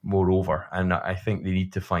moreover. And I think they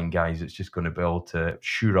need to find guys that's just going to be able to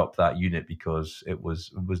shore up that unit, because it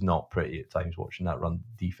was not pretty at times watching that run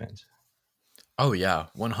defense. Oh yeah,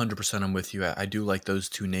 100%. I'm with you. I do like those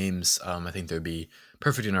two names. I think they'd be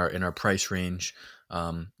perfect in our price range.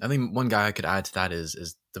 I think one guy I could add to that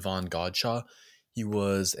is Devon Godshaw. He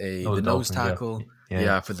was the nose tackle,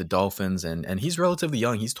 for the Dolphins, and he's relatively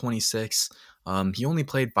young. He's 26. He only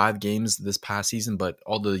played 5 games this past season, but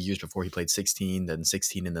all the years before he played 16, then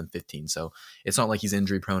 16, and then 15. So it's not like he's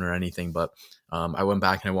injury prone or anything. But I went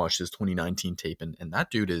back and I watched his 2019 tape, and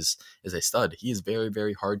that dude is a stud. He is very,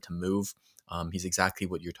 very hard to move. He's exactly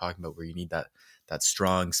what you're talking about, where you need that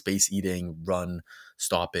strong space-eating,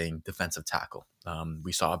 run-stopping defensive tackle.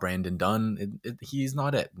 We saw Brandon Dunn. He's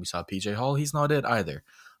not it. We saw PJ Hall. He's not it either.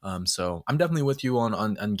 So I'm definitely with you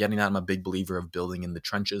on getting that. I'm a big believer of building in the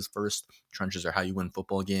trenches first. Trenches are how you win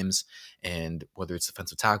football games. And whether it's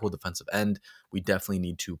defensive tackle, defensive end, we definitely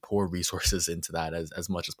need to pour resources into that as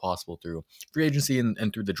much as possible through free agency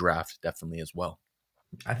and through the draft, definitely as well.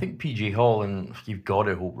 I think PJ Hall, and you've got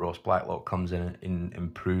to hope Ross Blacklock comes in and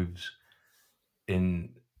improves in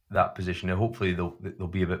that position. And hopefully they'll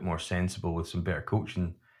be a bit more sensible with some better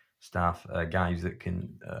coaching staff, guys that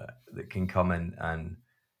can come in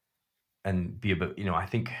and be a bit. I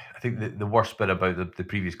think the worst bit about the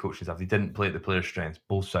previous coaching staff, they didn't play at the players' strengths,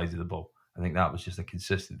 both sides of the ball. I think that was just a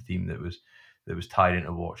consistent theme that was tiring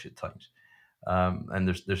to watch at times. And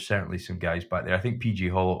there's certainly some guys back there. I think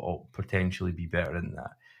PJ Hall will potentially be better than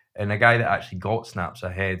that. And a guy that actually got snaps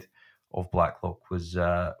ahead of Blacklock was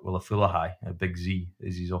Willa Fulahai, a Big Z,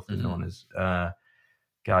 as he's often known as.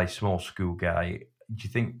 Guy, small school guy. Do you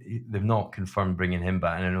think they've not confirmed bringing him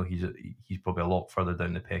back? And I know he's probably a lot further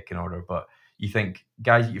down the pecking order, but you think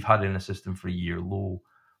guys that you've had in a system for a year, low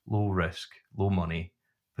risk, low money,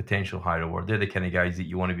 potential high reward, they're the kind of guys that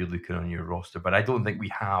you want to be looking on your roster. But I don't think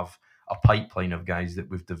we have a pipeline of guys that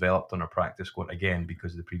we've developed on our practice squad, again,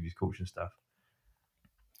 because of the previous coaching staff.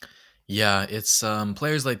 Yeah, it's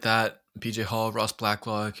players like that, PJ Hall, Ross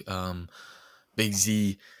Blacklock, Big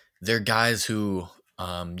Z. They're guys who,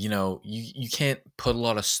 you can't put a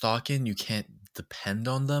lot of stock in. You can't depend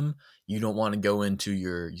on them. You don't want to go into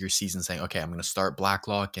your season saying, okay, I'm going to start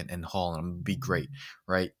Blacklock and Hall, and I'm going to be great,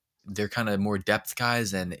 right? They're kind of more depth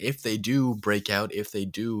guys, and if they do break out, if they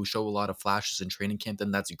do show a lot of flashes in training camp,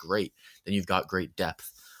 then that's great. Then you've got great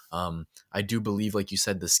depth. I do believe, like you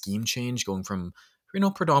said, the scheme change going from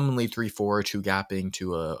predominantly 3-4, 2 gapping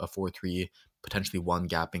to a 4-3, potentially 1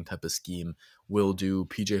 gapping type of scheme will do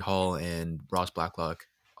PJ Hall and Ross Blacklock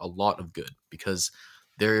a lot of good, because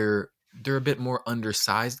they're a bit more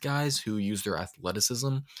undersized guys who use their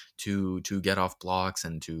athleticism to get off blocks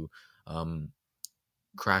and to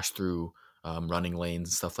crash through running lanes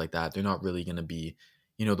and stuff like that. They're not really going to be,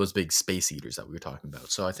 those big space eaters that we were talking about.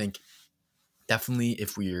 So I think definitely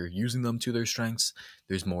if we're using them to their strengths,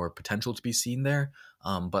 there's more potential to be seen there.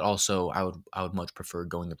 But also I would much prefer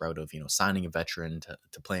going the route of, signing a veteran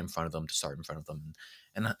to play in front of them, to start in front of them,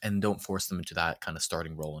 and don't force them into that kind of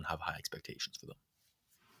starting role and have high expectations for them.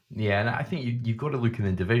 Yeah, and I think you've got to look in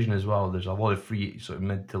the division as well. There's a lot of free, sort of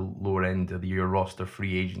mid to lower end of your roster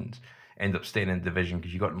free agents end up staying in the division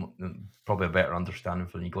because you've got probably a better understanding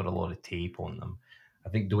for them. You've got a lot of tape on them. I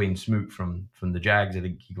think Dwayne Smoot from the Jags, I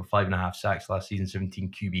think he got 5.5 sacks last season,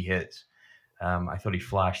 17 QB hits. I thought he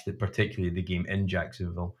flashed it, particularly the game in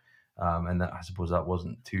Jacksonville. And I suppose that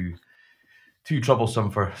wasn't too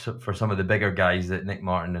troublesome for some of the bigger guys that Nick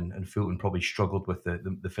Martin and Fulton probably struggled with the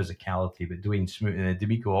physicality. But Dwayne Smoot and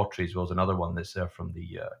D'Amico Autry was another one that's there from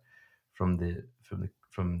the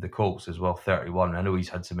Colts as well, 31. I know he's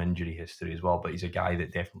had some injury history as well, but he's a guy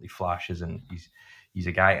that definitely flashes, and he's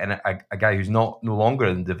a guy, and a guy who's no longer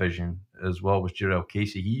in the division as well was Jarrell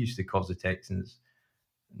Casey. He used to cause the Texans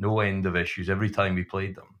no end of issues every time we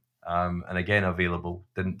played them. And again, available.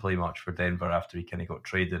 Didn't play much for Denver after he kind of got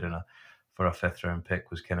traded for a 5th round pick.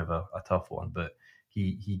 Was kind of a tough one, but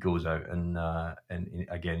he goes out and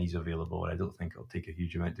again he's available, and I don't think it'll take a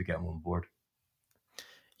huge amount to get him on board.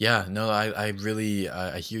 Yeah, no, I really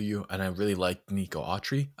I hear you, and I really like Nico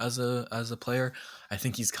Autry as a player. I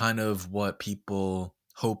think he's kind of what people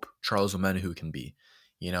hope Charles Omenihu can be.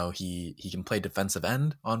 You know, he can play defensive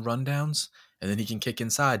end on rundowns, and then he can kick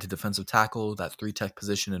inside to defensive tackle, that 3 tech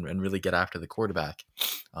position, and really get after the quarterback.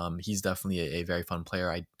 He's definitely a very fun player.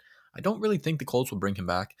 I don't really think the Colts will bring him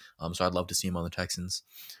back, so I'd love to see him on the Texans,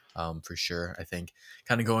 for sure. I think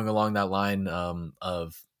kind of going along that line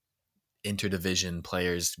of interdivision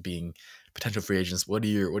players being potential free agents. What are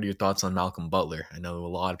your thoughts on Malcolm Butler? I know a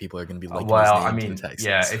lot of people are going to be linking his name to the Texans.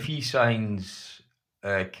 Yeah, if he signs,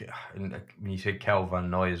 when you said Cal Van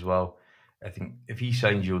Noy as well, I think if he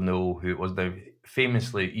signs, you'll know who it was. Now,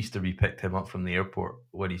 famously, Easterby picked him up from the airport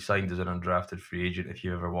when he signed as an undrafted free agent. If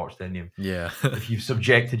you ever watched any of him, yeah, if you've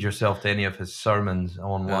subjected yourself to any of his sermons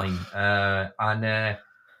online, I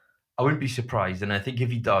wouldn't be surprised. And I think if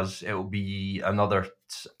he does, it will be another.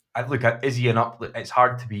 I look at, is he an up? It's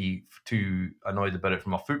hard to be too annoyed about it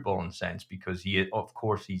from a footballing sense, because of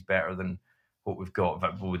course he's better than what we've got.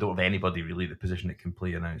 But we don't have anybody really the position that can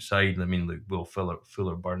play an outside. I mean, look, Will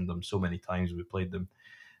Fuller burned them so many times we played them.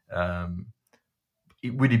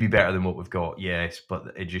 Would he be better than what we've got? Yes,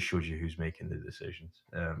 but it just shows you who's making the decisions,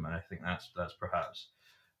 and I think that's perhaps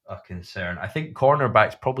a concern. I think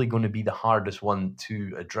cornerback's probably going to be the hardest one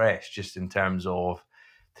to address, just in terms of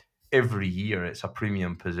every year it's a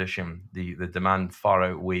premium position. The demand far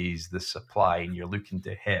outweighs the supply, and you're looking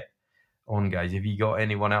to hit on guys. Have you got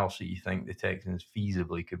anyone else that you think the Texans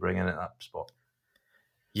feasibly could bring in at that spot?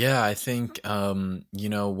 Yeah, I think one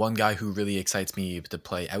guy who really excites me to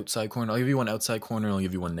play outside corner. I'll give you one outside corner. I'll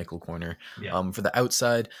give you one nickel corner. Yeah. For the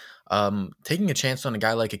outside, taking a chance on a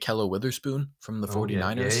guy like Akello Witherspoon from the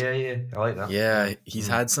 49ers. Yeah. I like that. Yeah, he's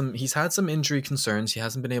had some injury concerns. He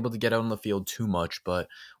hasn't been able to get out on the field too much, but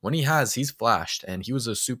when he has, he's flashed, and he was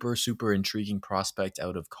a super, super intriguing prospect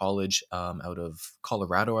out of college, out of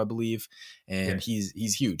Colorado, I believe. And he's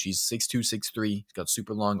huge. He's 6'2", 6'3". He's got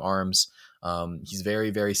super long arms. He's very,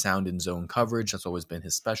 very sound in zone coverage. That's always been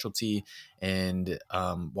his specialty. And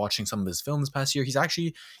watching some of his film this past year, he's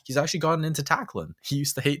actually gotten into tackling. He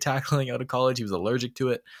used to hate tackling out of college. He was allergic to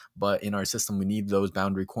it. But in our system, we need those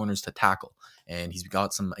boundary corners to tackle. And he's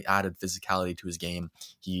got some added physicality to his game.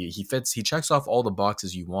 He fits. He checks off all the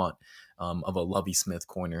boxes you want of a Lovie Smith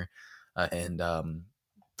corner.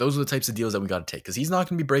 Those are the types of deals that we got to take, because he's not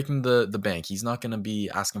going to be breaking the bank. He's not going to be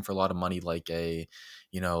asking for a lot of money like a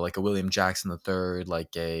William Jackson III,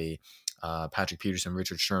 like a Patrick Peterson,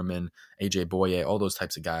 Richard Sherman, AJ Boye, all those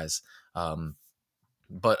types of guys.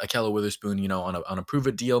 But Akello Witherspoon, on a prove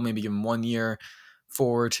it deal, maybe give him 1 year,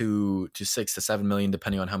 $4 to $6 to $7 million,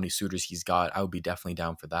 depending on how many suitors he's got. I would be definitely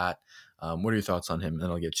down for that. What are your thoughts on him? And then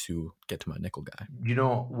I'll get to my nickel guy.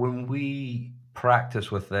 When we practice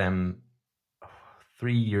with them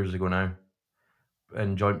 3 years ago now,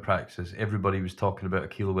 in joint practices, everybody was talking about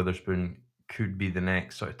Akello Witherspoon could be the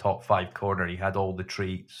next sort of top 5 corner. He had all the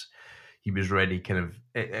traits. He was ready.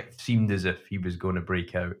 It seemed as if he was going to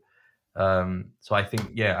break out. So I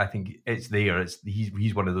think it's there.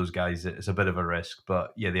 He's one of those guys that it's a bit of a risk,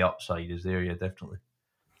 but yeah, the upside is there. Yeah, definitely.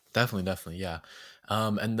 Definitely, yeah.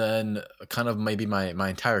 And then kind of maybe my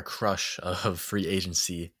entire crush of free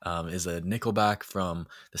agency is a nickelback from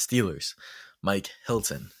the Steelers, Mike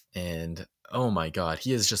Hilton. And oh my God,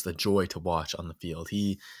 he is just a joy to watch on the field.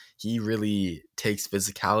 He really takes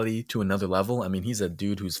physicality to another level. I mean, he's a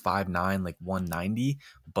dude who's 5'9", like 190,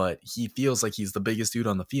 but he feels like he's the biggest dude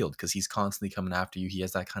on the field because he's constantly coming after you. He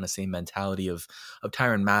has that kind of same mentality of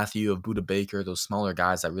Tyrann Mathieu, of Budda Baker, those smaller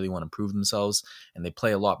guys that really want to prove themselves, and they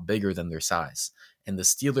play a lot bigger than their size. And the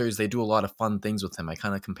Steelers, they do a lot of fun things with him. I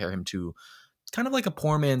kind of compare him to kind of like a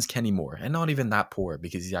poor man's Kenny Moore, and not even that poor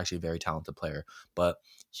because he's actually a very talented player, but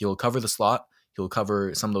he'll cover the slot. He'll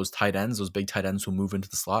cover some of those tight ends, those big tight ends who move into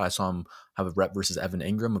the slot. I saw him have a rep versus Evan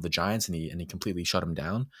Ingram of the Giants, and he completely shut him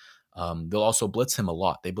down. They'll also blitz him a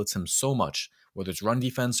lot. They blitz him so much, whether it's run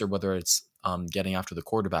defense or whether it's getting after the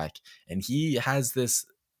quarterback. And he has this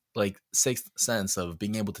like sixth sense of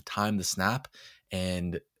being able to time the snap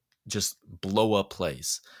and just blow up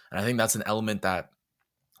plays. And I think that's an element that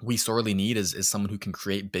we sorely need is someone who can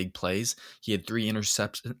create big plays. He had 3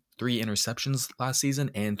 interceptions last season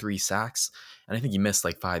and 3 sacks, and I think he missed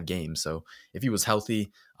like 5 games. So if he was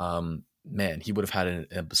healthy, man, he would have had an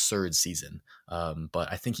absurd season.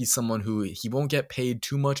 But I think he's someone who he won't get paid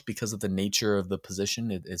too much because of the nature of the position.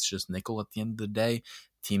 It's just nickel at the end of the day.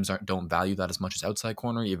 teams don't value that as much as outside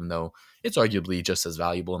corner, even though it's arguably just as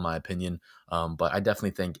valuable in my opinion. But I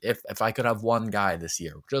definitely think if I could have one guy this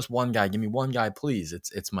year, just one guy, give me one guy, please.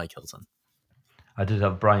 It's Mike Hilton. I did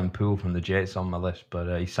have Brian Poole from the Jets on my list,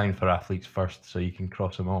 but he signed for Athletes First, so you can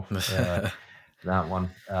cross him off. That one.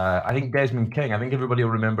 I think Desmond King. I think everybody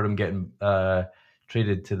will remember him getting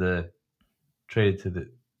traded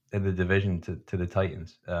in the division to the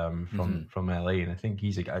Titans from LA, and I think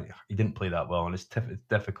he's a guy. He didn't play that well, and it's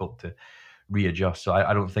difficult to readjust. So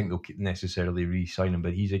I don't think they'll necessarily re-sign him,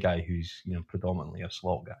 but he's a guy who's predominantly a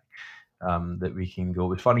slot guy that we can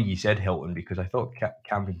go. It's funny you said Hilton because I thought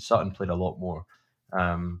Cameron Sutton played a lot more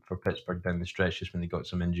for Pittsburgh down the stretch just when they got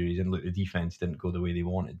some injuries, and look, the defense didn't go the way they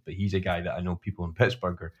wanted. But he's a guy that I know people in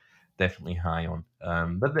Pittsburgh are definitely high on.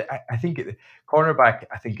 I think cornerback,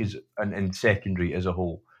 I think, is in secondary as a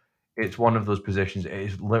whole, it's one of those positions. It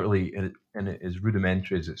is literally, and it is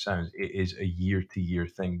rudimentary as it sounds, it is a year-to-year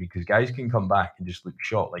thing because guys can come back and just look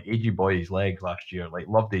shot. Like AJ Boye's leg last year,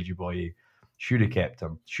 loved AJ Boye, should have kept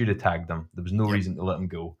him, should have tagged him. There was no reason to let him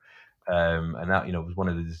go. And that, was one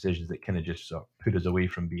of the decisions that kind of just sort of put us away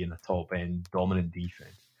from being a top-end dominant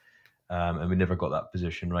defense. And we never got that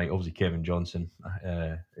position right. Obviously, Kevin Johnson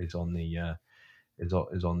is on the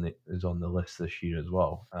list this year as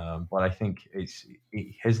well. But I think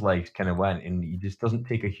his legs kind of went, and he just doesn't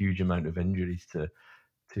take a huge amount of injuries to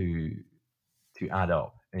add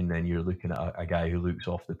up. And then you're looking at a guy who looks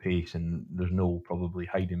off the pace, and there's no probably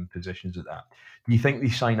hiding positions at that. Do you think they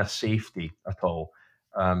sign a safety at all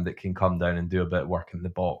that can come down and do a bit of work in the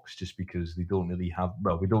box just because they don't really have,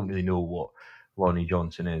 well, we don't really know what Lonnie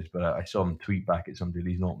Johnson is, but I saw him tweet back at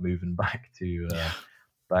somebody he's not moving back to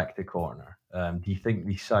corner. Do you think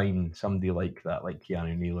they sign somebody like that, like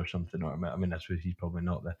Keanu Neal or something? Or I mean, I suppose he's probably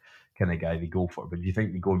not the kind of guy they go for, but do you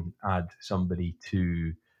think they go and add somebody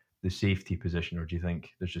to the safety position, or do you think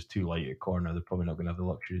there's just too light at corner? They're probably not going to have the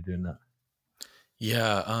luxury of doing that.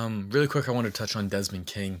 Yeah, really quick, I want to touch on Desmond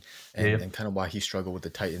King and kind of why he struggled with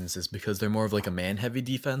the Titans is because they're more of like a man-heavy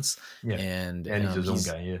defense, and he's his own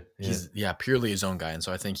guy. He's purely his own guy, and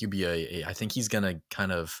so I think I think he's gonna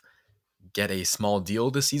kind of get a small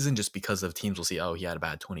deal this season just because of teams will see, oh, he had a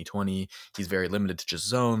bad 2020. He's very limited to just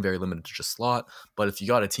zone, very limited to just slot. But if you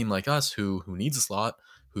got a team like us who needs a slot,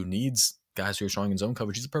 who needs guys who are strong in zone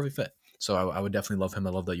coverage, he's a perfect fit. So I would definitely love him.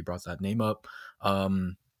 I love that you brought that name up.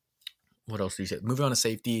 What else do you say? Moving on to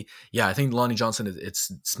safety. Yeah, I think Lonnie Johnson,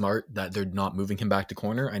 it's smart that they're not moving him back to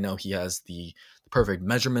corner. I know he has the perfect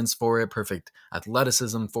measurements for it, perfect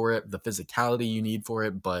athleticism for it, the physicality you need for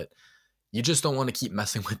it, but you just don't want to keep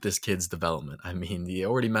messing with this kid's development. I mean, they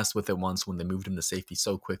already messed with it once when they moved him to safety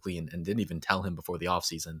so quickly and didn't even tell him before the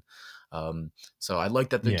offseason. So I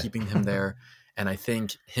like that they're keeping him there. And I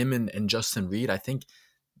think him and Justin Reid, I think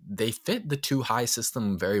they fit the 2-high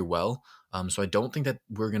system very well. So I don't think that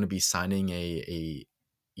we're going to be signing a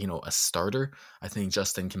starter. I think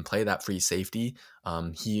Justin can play that free safety.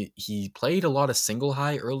 He played a lot of single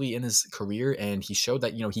high early in his career, and he showed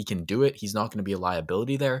that he can do it. He's not going to be a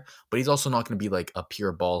liability there, but he's also not going to be like a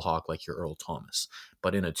pure ball hawk like your Earl Thomas.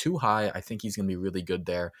 But in a 2-high, I think he's going to be really good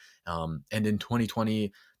there. And in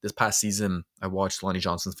 2020, this past season, I watched Lonnie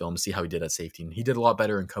Johnson's film to see how he did at safety, and he did a lot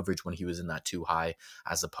better in coverage when he was in that 2-high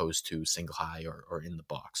as opposed to single high or in the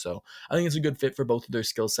box. So I think it's a good fit for both of their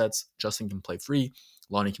skill sets. Justin can play free,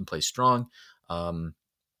 Lonnie can play strong. And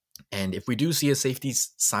if we do see a safety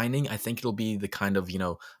signing, I think it'll be the kind of,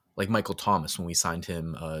 like Michael Thomas when we signed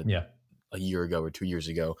him a year ago or 2 years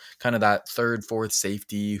ago, kind of that third, fourth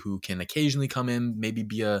safety who can occasionally come in, maybe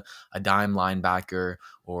be a dime linebacker,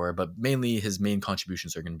 but mainly his main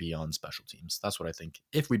contributions are going to be on special teams. That's what I think.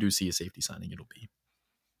 If we do see a safety signing, it'll be.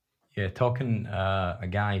 Yeah, talking a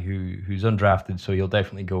guy who's undrafted, so you'll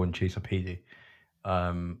definitely go and chase a payday.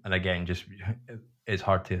 And again, just it's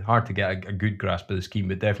hard to get a good grasp of the scheme,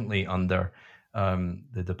 but definitely under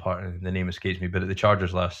the department. The name escapes me, but at the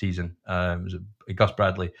Chargers last season, Gus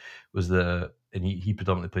Bradley was and he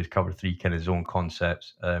predominantly plays cover 3, kind of his own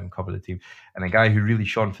concepts, cover the team. And a guy who really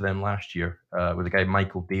shone for them last year was a guy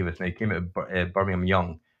Michael Davis. Now he came out of Birmingham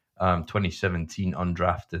Young, 2017,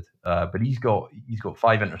 undrafted, but he's got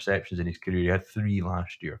 5 interceptions in his career. He had 3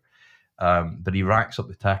 last year, but he racks up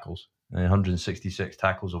the tackles. 166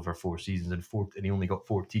 tackles over 4 seasons, and he only got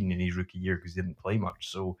 14 in his rookie year because he didn't play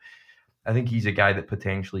much. So I think he's a guy that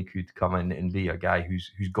potentially could come in and be a guy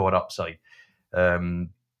who's got upside.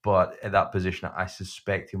 But at that position, I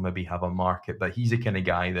suspect he'll maybe have a market. But he's the kind of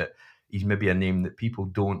guy that he's maybe a name that people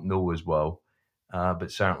don't know as well.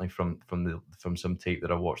 But certainly from some tape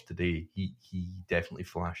that I watched today, he definitely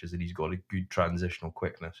flashes that he's got a good transitional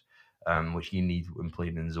quickness. which you need when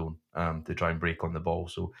playing in zone to try and break on the ball.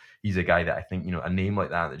 So he's a guy that I think, a name like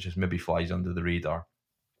that just maybe flies under the radar.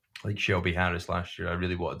 Like Shelby Harris last year, I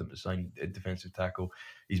really wanted them to sign a defensive tackle.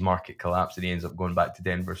 His market collapsed and he ends up going back to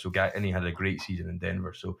Denver. And he had a great season in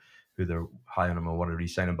Denver. So who they're high on him and want to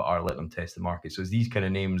re-sign him, but are let them test the market. So it's these kind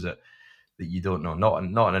of names that you don't know. Not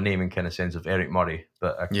in a naming kind of sense of Eric Murray,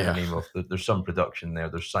 but a kind of name of there's some production there.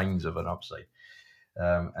 There's signs of an upside,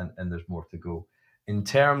 and there's more to go. In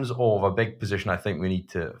terms of a big position, I think we need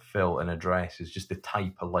to fill and address is just the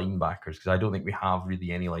type of linebackers, because I don't think we have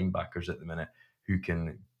really any linebackers at the minute who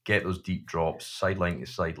can get those deep drops, sideline to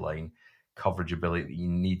sideline, coverage ability that you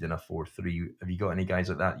need in a 4-3. Have you got any guys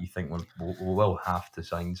like that you think we'll have to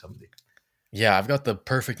sign somebody? Yeah, I've got the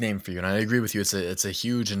perfect name for you, and I agree with you. It's a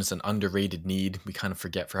huge and it's an underrated need. We kind of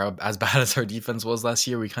forget, for how as bad as our defense was last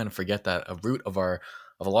year, we kind of forget that a root of a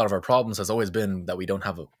lot of our problems has always been that we don't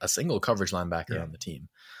have a single coverage linebacker on the team.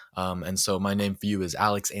 And so my name for you is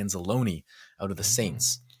Alex Anzalone out of the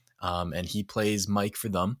Saints, and he plays Mike for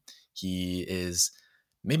them. He is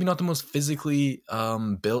maybe not the most physically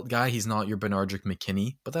built guy. He's not your Benardrick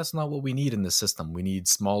McKinney, but that's not what we need in this system. We need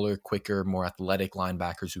smaller, quicker, more athletic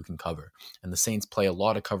linebackers who can cover. And the Saints play a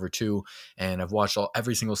lot of cover too. And I've watched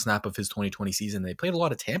every single snap of his 2020 season. They played a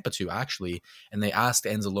lot of Tampa too, actually. And they asked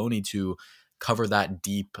Anzalone to cover that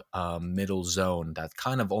deep middle zone that's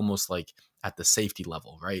kind of almost like at the safety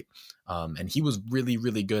level, right? And he was really,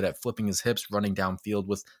 really good at flipping his hips, running downfield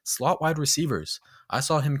with slot wide receivers. I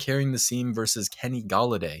saw him carrying the seam versus Kenny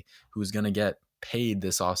Golladay, who's going to get paid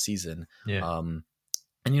this offseason. Yeah.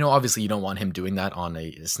 And, obviously you don't want him doing that on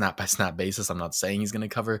a snap-by-snap basis. I'm not saying he's going to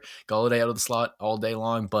cover Golladay out of the slot all day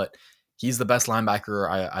long, but he's the best linebacker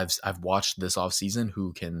I've watched this offseason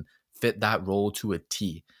who can fit that role to a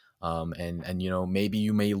T. And maybe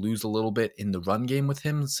you may lose a little bit in the run game with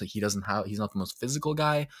him. So he's not the most physical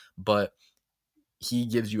guy, but he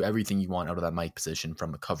gives you everything you want out of that Mike position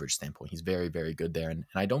from a coverage standpoint. He's very, very good there. And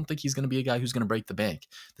I don't think he's going to be a guy who's going to break the bank.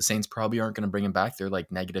 The Saints probably aren't going to bring him back. They're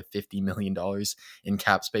like negative $50 million in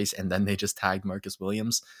cap space. And then they just tagged Marcus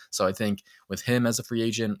Williams. So I think with him as a free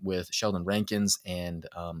agent, with Sheldon Rankins and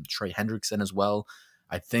Trey Hendrickson as well,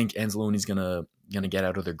 I think Anzalone's going to get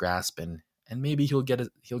out of their grasp and maybe he'll get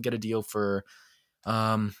a deal for,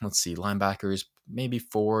 let's see, linebackers, maybe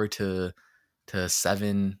 4 to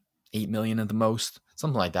 7, 8 million at the most,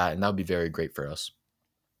 something like that, and that would be very great for us.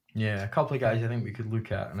 Yeah, a couple of guys I think we could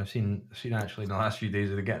look at, and I've seen actually in the last few days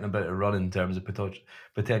they're getting a bit of run in terms of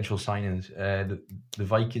potential signings. The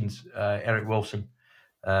Vikings, Eric Wilson,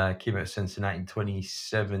 came out of Cincinnati in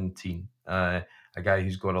 2017. A guy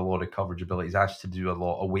who's got a lot of coverage abilities, asked to do a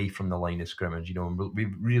lot away from the line of scrimmage. And we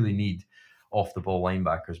really need off the ball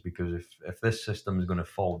linebackers, because if this system is going to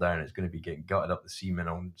fall down, it's going to be getting gutted up the seam and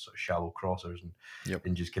on sort of shallow crossers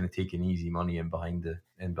and just kind of taking easy money in behind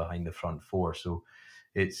the front four. So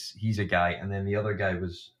he's a guy. And then the other guy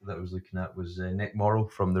that I was looking at was Nick Morrow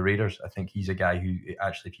from the Raiders. I think he's a guy who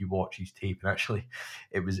actually, if you watch his tape, and actually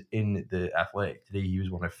it was in the Athletic today, he was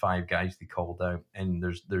one of 5 guys they called out, and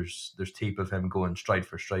there's tape of him going stride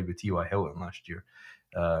for stride with T.Y. Hilton last year.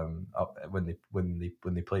 When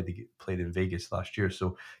they played in Vegas last year.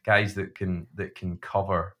 So guys that can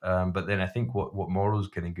cover. But then I think what Morrow's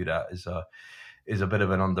kind of good at is a bit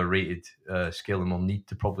of an underrated skill, and we'll need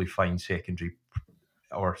to probably find secondary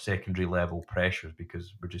level pressures,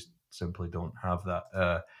 because we just simply don't have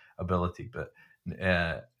that ability. But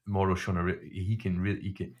Morrow's shown he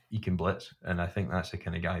can blitz, and I think that's the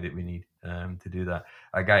kind of guy that we need to do that.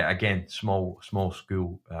 A guy, again, small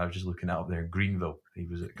school. I was just looking up there, Greenville. He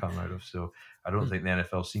was coming out of. So I don't think the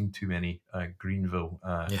NFL's seen too many Greenville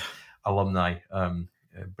alumni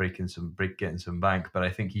getting some bank. But I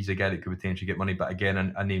think he's a guy that could potentially get money. But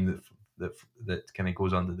again, a name that kind of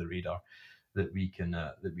goes under the radar, that we can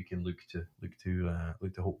look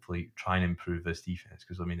to hopefully try and improve this defense,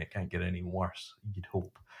 because it can't get any worse, you'd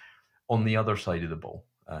hope. On the other side of the ball,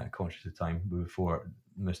 conscious of time before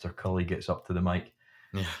Mr. Cully gets up to the mic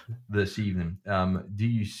this evening, do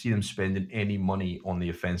you see them spending any money on the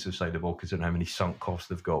offensive side of the ball, considering how many sunk costs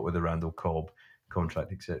they've got with the Randall Cobb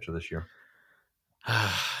contract, etc. this year?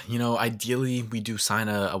 Ideally we do sign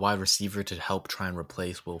a wide receiver to help try and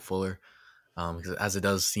replace Will Fuller. Because as it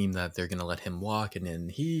does seem that they're going to let him walk, and then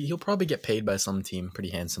he'll probably get paid by some team pretty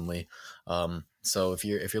handsomely. So if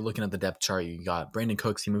you're looking at the depth chart, you got Brandon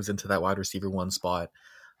Cooks, he moves into that wide receiver 1 spot,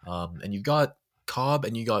 and you've got Cobb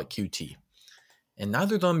and you got QT, and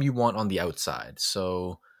neither of them you want on the outside.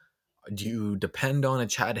 So do you depend on a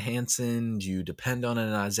Chad Hansen? Do you depend on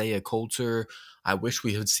an Isaiah Coulter? I wish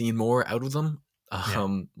we had seen more out of them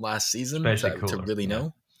last season to really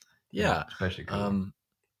know. Yeah, especially Coulter.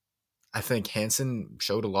 I think Hansen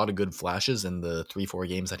showed a lot of good flashes in the 3-4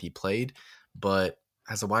 games that he played, but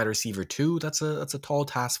as a wide receiver too, that's a tall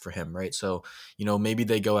task for him, right? So, maybe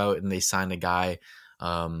they go out and they sign a guy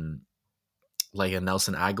like a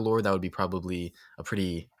Nelson Aguilar. That would be probably a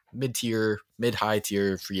pretty mid-high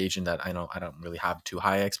tier free agent that I don't really have too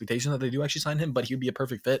high expectation that they do actually sign him, but he would be a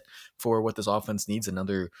perfect fit for what this offense needs.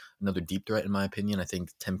 Another deep threat, in my opinion. I think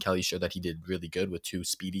Tim Kelly showed that he did really good with 2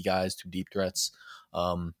 speedy guys, 2 deep threats.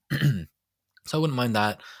 So I wouldn't mind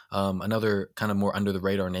that. Another kind of more under the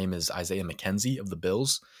radar name is Isaiah McKenzie of the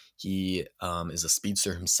Bills. He is a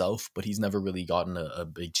speedster himself, but he's never really gotten a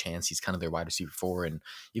big chance. He's kind of their wide receiver 4, and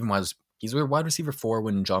even he's their wide receiver 4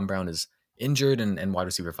 when John Brown is injured, and wide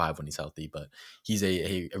receiver 5 when he's healthy. But he's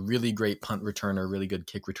a really great punt returner, really good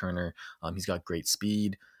kick returner. He's got great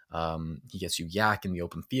speed. He gets you yak in the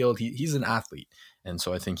open field. He's an athlete, and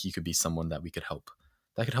so I think he could be someone that we could help.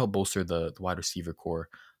 That could help bolster the wide receiver core.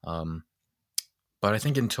 But I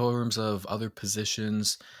think in terms of other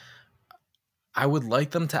positions, I would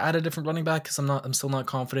like them to add a different running back because I'm still not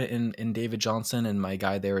confident in David Johnson, and my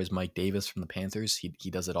guy there is Mike Davis from the Panthers. He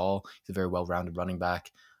does it all. He's a very well-rounded running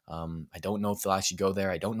back. I don't know if they'll actually go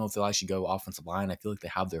there. I don't know if they'll actually go offensive line. I feel like they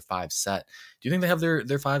have their 5 set. Do you think they have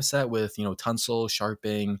their 5 set with Tunsil,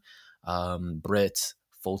 Sharping, Britt,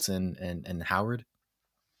 Fulton, and Howard?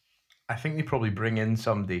 I think they probably bring in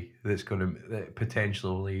somebody that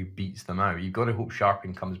potentially beats them out. You've got to hope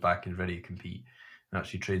Sharping comes back and ready to compete and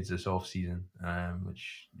actually trades this off season,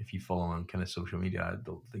 which if you follow him on kind of social media, I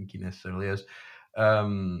don't think he necessarily is.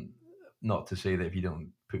 Not to say that if you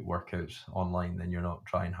don't put workouts online, then you're not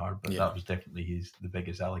trying hard, but that was definitely the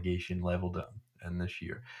biggest allegation leveled at him in this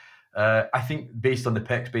year. I think based on the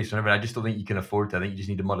picks, based on everything, I just don't think you can afford to. I think you just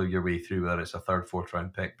need to muddle your way through, whether it's a 3rd, 4th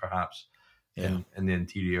round pick, perhaps. In the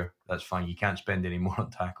interior, that's fine. You can't spend any more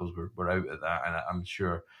on tackles. We're out at that, and I'm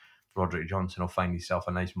sure Broderick Johnson will find himself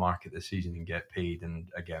a nice market this season and get paid. And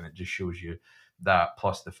again, it just shows you that,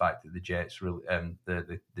 plus the fact that the Jets really,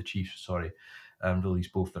 the Chiefs,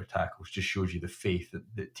 released both their tackles, just shows you the faith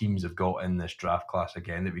that teams have got in this draft class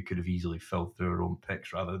again, that we could have easily filled through our own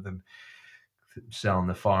picks rather than selling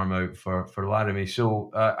the farm out for Laramie.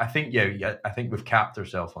 So I think we've capped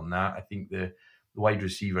ourselves on that. I think the wide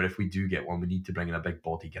receiver, if we do get one, we need to bring in a big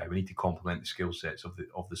body guy. We need to complement the skill sets of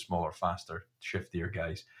the smaller, faster, shiftier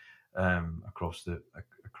guys across the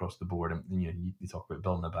board. And you talk about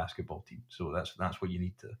building a basketball team, so that's what you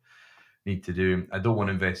need to do. I don't want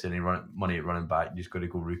to invest any money at running back. You just got to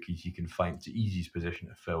go rookies you can find. It's the easiest position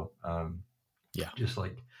to fill.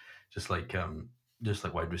 Just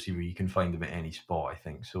like wide receiver, you can find them at any spot, I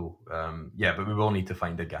think. So, but we will need to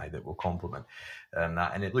find a guy that will complement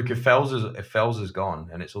that. And if Fells is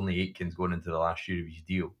gone, and it's only Aikens going into the last year of his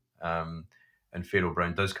deal, and Pharaoh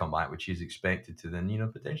Brown does come back, which he's expected to, then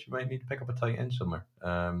potentially might need to pick up a tight end somewhere,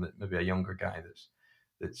 maybe a younger guy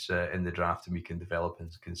that's in the draft, and we can develop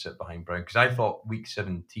and can sit behind Brown. Because I thought week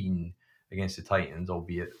 17 against the Titans,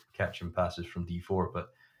 albeit catching passes from D4, but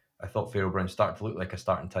I thought Pharaoh Brown started to look like a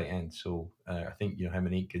starting tight end. So I think, him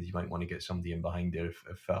and Aikens, you might want to get somebody in behind there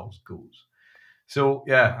if Fells goes. So,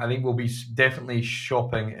 I think we'll be definitely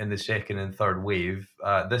shopping in the 2nd and 3rd wave.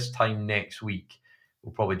 This time next week,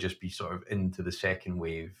 we'll probably just be sort of into the 2nd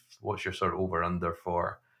wave. What's your sort of over-under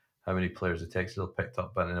for how many players the Texans have picked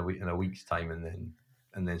up in a week's time, and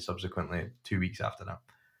then subsequently 2 weeks after that?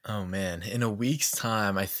 Oh, man. In a week's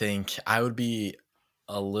time, I think I would be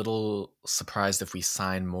a little surprised if we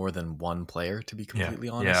sign more than one player, to be completely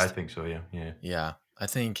honest. Yeah, I think so. Yeah. I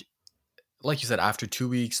think, like you said, after 2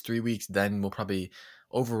 weeks, 3 weeks, then we'll probably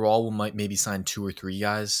overall we might maybe sign 2 or 3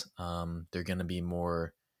 guys. They're going to be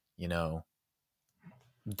more,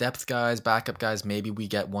 depth guys, backup guys. Maybe we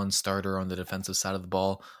get one starter on the defensive side of the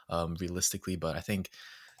ball, realistically. But I think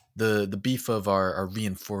the beef of our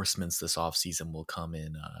reinforcements this offseason will come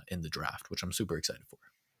in the draft, which I'm super excited for.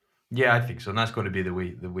 Yeah, I think so, and that's going to be the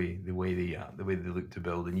way they look to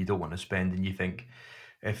build. And you don't want to spend, and you think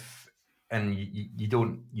you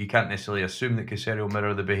can't necessarily assume that Caserio will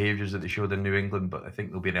mirror the behaviours that they showed in New England, but I think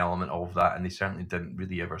there'll be an element of that, and they certainly didn't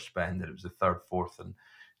really ever spend it. It was the 3rd, 4th, and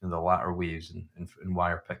the latter waves and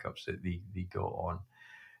wire pickups that they got on.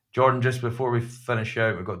 Jordan, just before we finish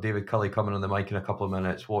out, we've got David Cully coming on the mic in a couple of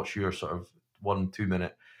minutes. What's your sort of 1-2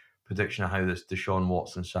 minute prediction of how this Deshaun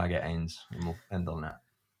Watson saga ends? And we'll end on that.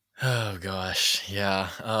 Oh gosh, yeah.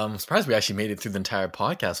 I'm surprised we actually made it through the entire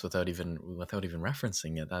podcast without even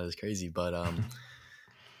referencing it. That is crazy. But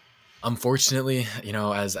unfortunately,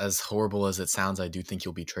 as horrible as it sounds, I do think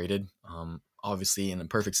he'll be traded. Obviously, in a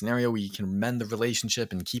perfect scenario, we can mend the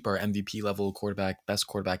relationship and keep our MVP level quarterback, best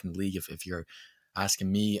quarterback in the league, if you're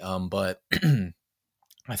asking me. But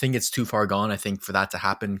I think it's too far gone. I think for that to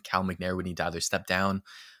happen, Cal McNair would need to either step down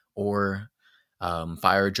or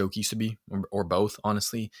fire Joe Easterby, or both,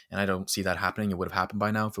 honestly. And I don't see that happening. It would have happened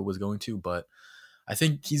by now if it was going to, but I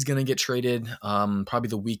think he's going to get traded probably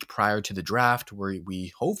the week prior to the draft, where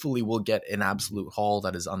we hopefully will get an absolute haul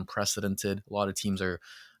that is unprecedented. A lot of teams I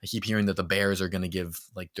keep hearing that the Bears are going to give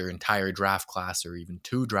like their entire draft class or even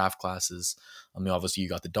 2 draft classes. I mean, obviously you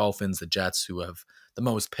got the Dolphins, the Jets, who have the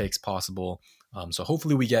most picks possible. So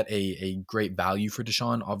hopefully we get a great value for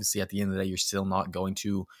Deshaun. Obviously, at the end of the day, you're still not going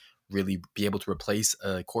to really be able to replace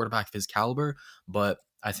a quarterback of his caliber, but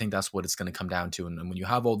I think that's what it's going to come down to. And when you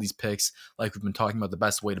have all these picks, like we've been talking about, the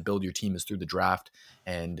best way to build your team is through the draft.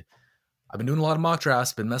 And I've been doing a lot of mock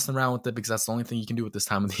drafts, been messing around with it because that's the only thing you can do at this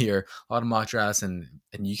time of the year. A lot of mock drafts, and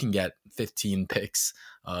you can get 15 picks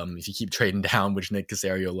if you keep trading down, which Nick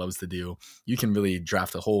Caserio loves to do. You can really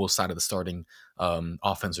draft a whole side of the starting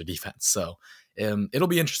offense or defense. So it'll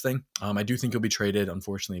be interesting. I do think he'll be traded,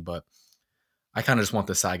 unfortunately, but I kind of just want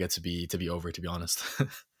the saga to be over, to be honest.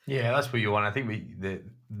 Yeah, that's what you want. I think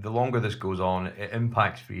the longer this goes on, it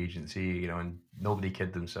impacts free agency, and nobody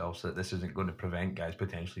kid themselves that this isn't going to prevent guys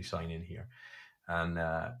potentially signing here,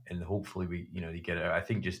 and hopefully they get it out. I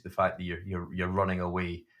think just the fact that you're running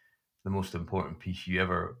away the most important piece you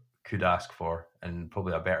ever could ask for, and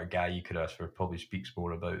probably a better guy you could ask for, probably speaks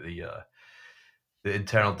more about the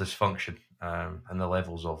internal dysfunction and the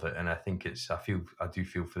levels of it. And I think I do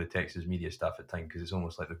feel for the Texas media staff at times, because it's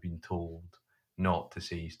almost like they've been told not to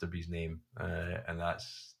say Easterby's name, and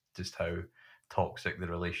that's just how toxic the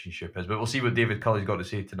relationship is. But we'll see what David Culley's got to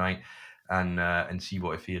say tonight, and see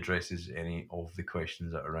what if he addresses any of the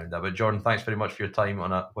questions that are around that. But Jordan, thanks very much for your time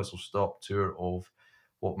on a whistle stop tour of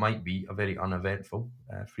what might be a very uneventful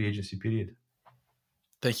free agency period.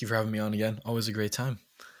 Thank you for having me on again. Always a great time.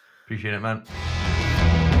 Appreciate it, man.